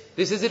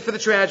 This is it for the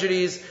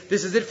tragedies.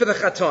 This is it for the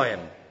Chatoim.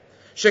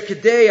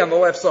 Shekidei on the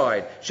left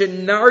side.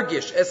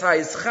 Shenargish es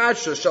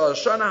ha'izchadsha shal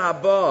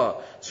shana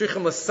haba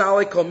tzrichim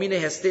l'salei kol minei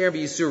hester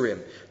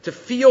v'yisurim. To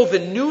feel the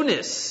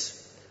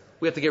newness,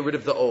 we have to get rid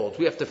of the old.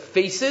 We have to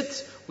face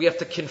it. We have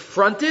to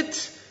confront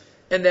it.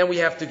 And then we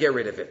have to get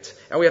rid of it.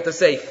 And we have to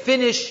say,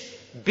 finish,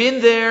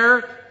 been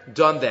there,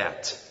 done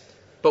that.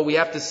 But we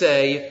have to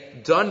say,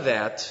 done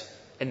that,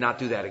 and not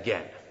do that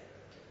again.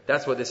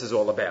 That's what this is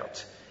all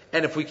about.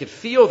 And if we could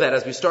feel that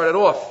as we started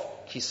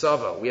off,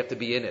 Kisava, we have to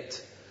be in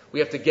it. We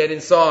have to get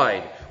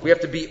inside. We have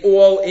to be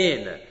all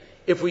in.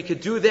 If we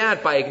could do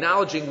that by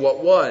acknowledging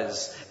what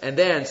was, and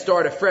then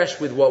start afresh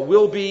with what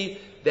will be,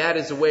 that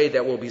is a way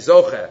that will be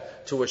Zoche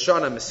to a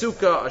Shana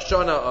Mesuka, a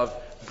Shana of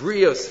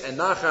Brios and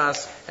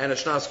Nachas, and a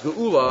Shnas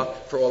Geula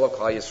for all of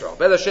Klal Yisrael.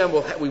 Be'ez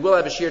Hashem, we will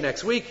have a shir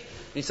next week,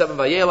 Nisav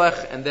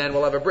Vayelech, and then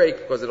we'll have a break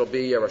because it'll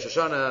be Rosh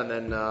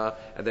Hashanah,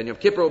 and then Yom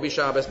Kippur will be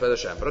Shabbos,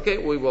 Be'ez Hashem. But okay,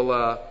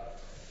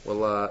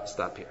 we'll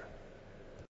stop here.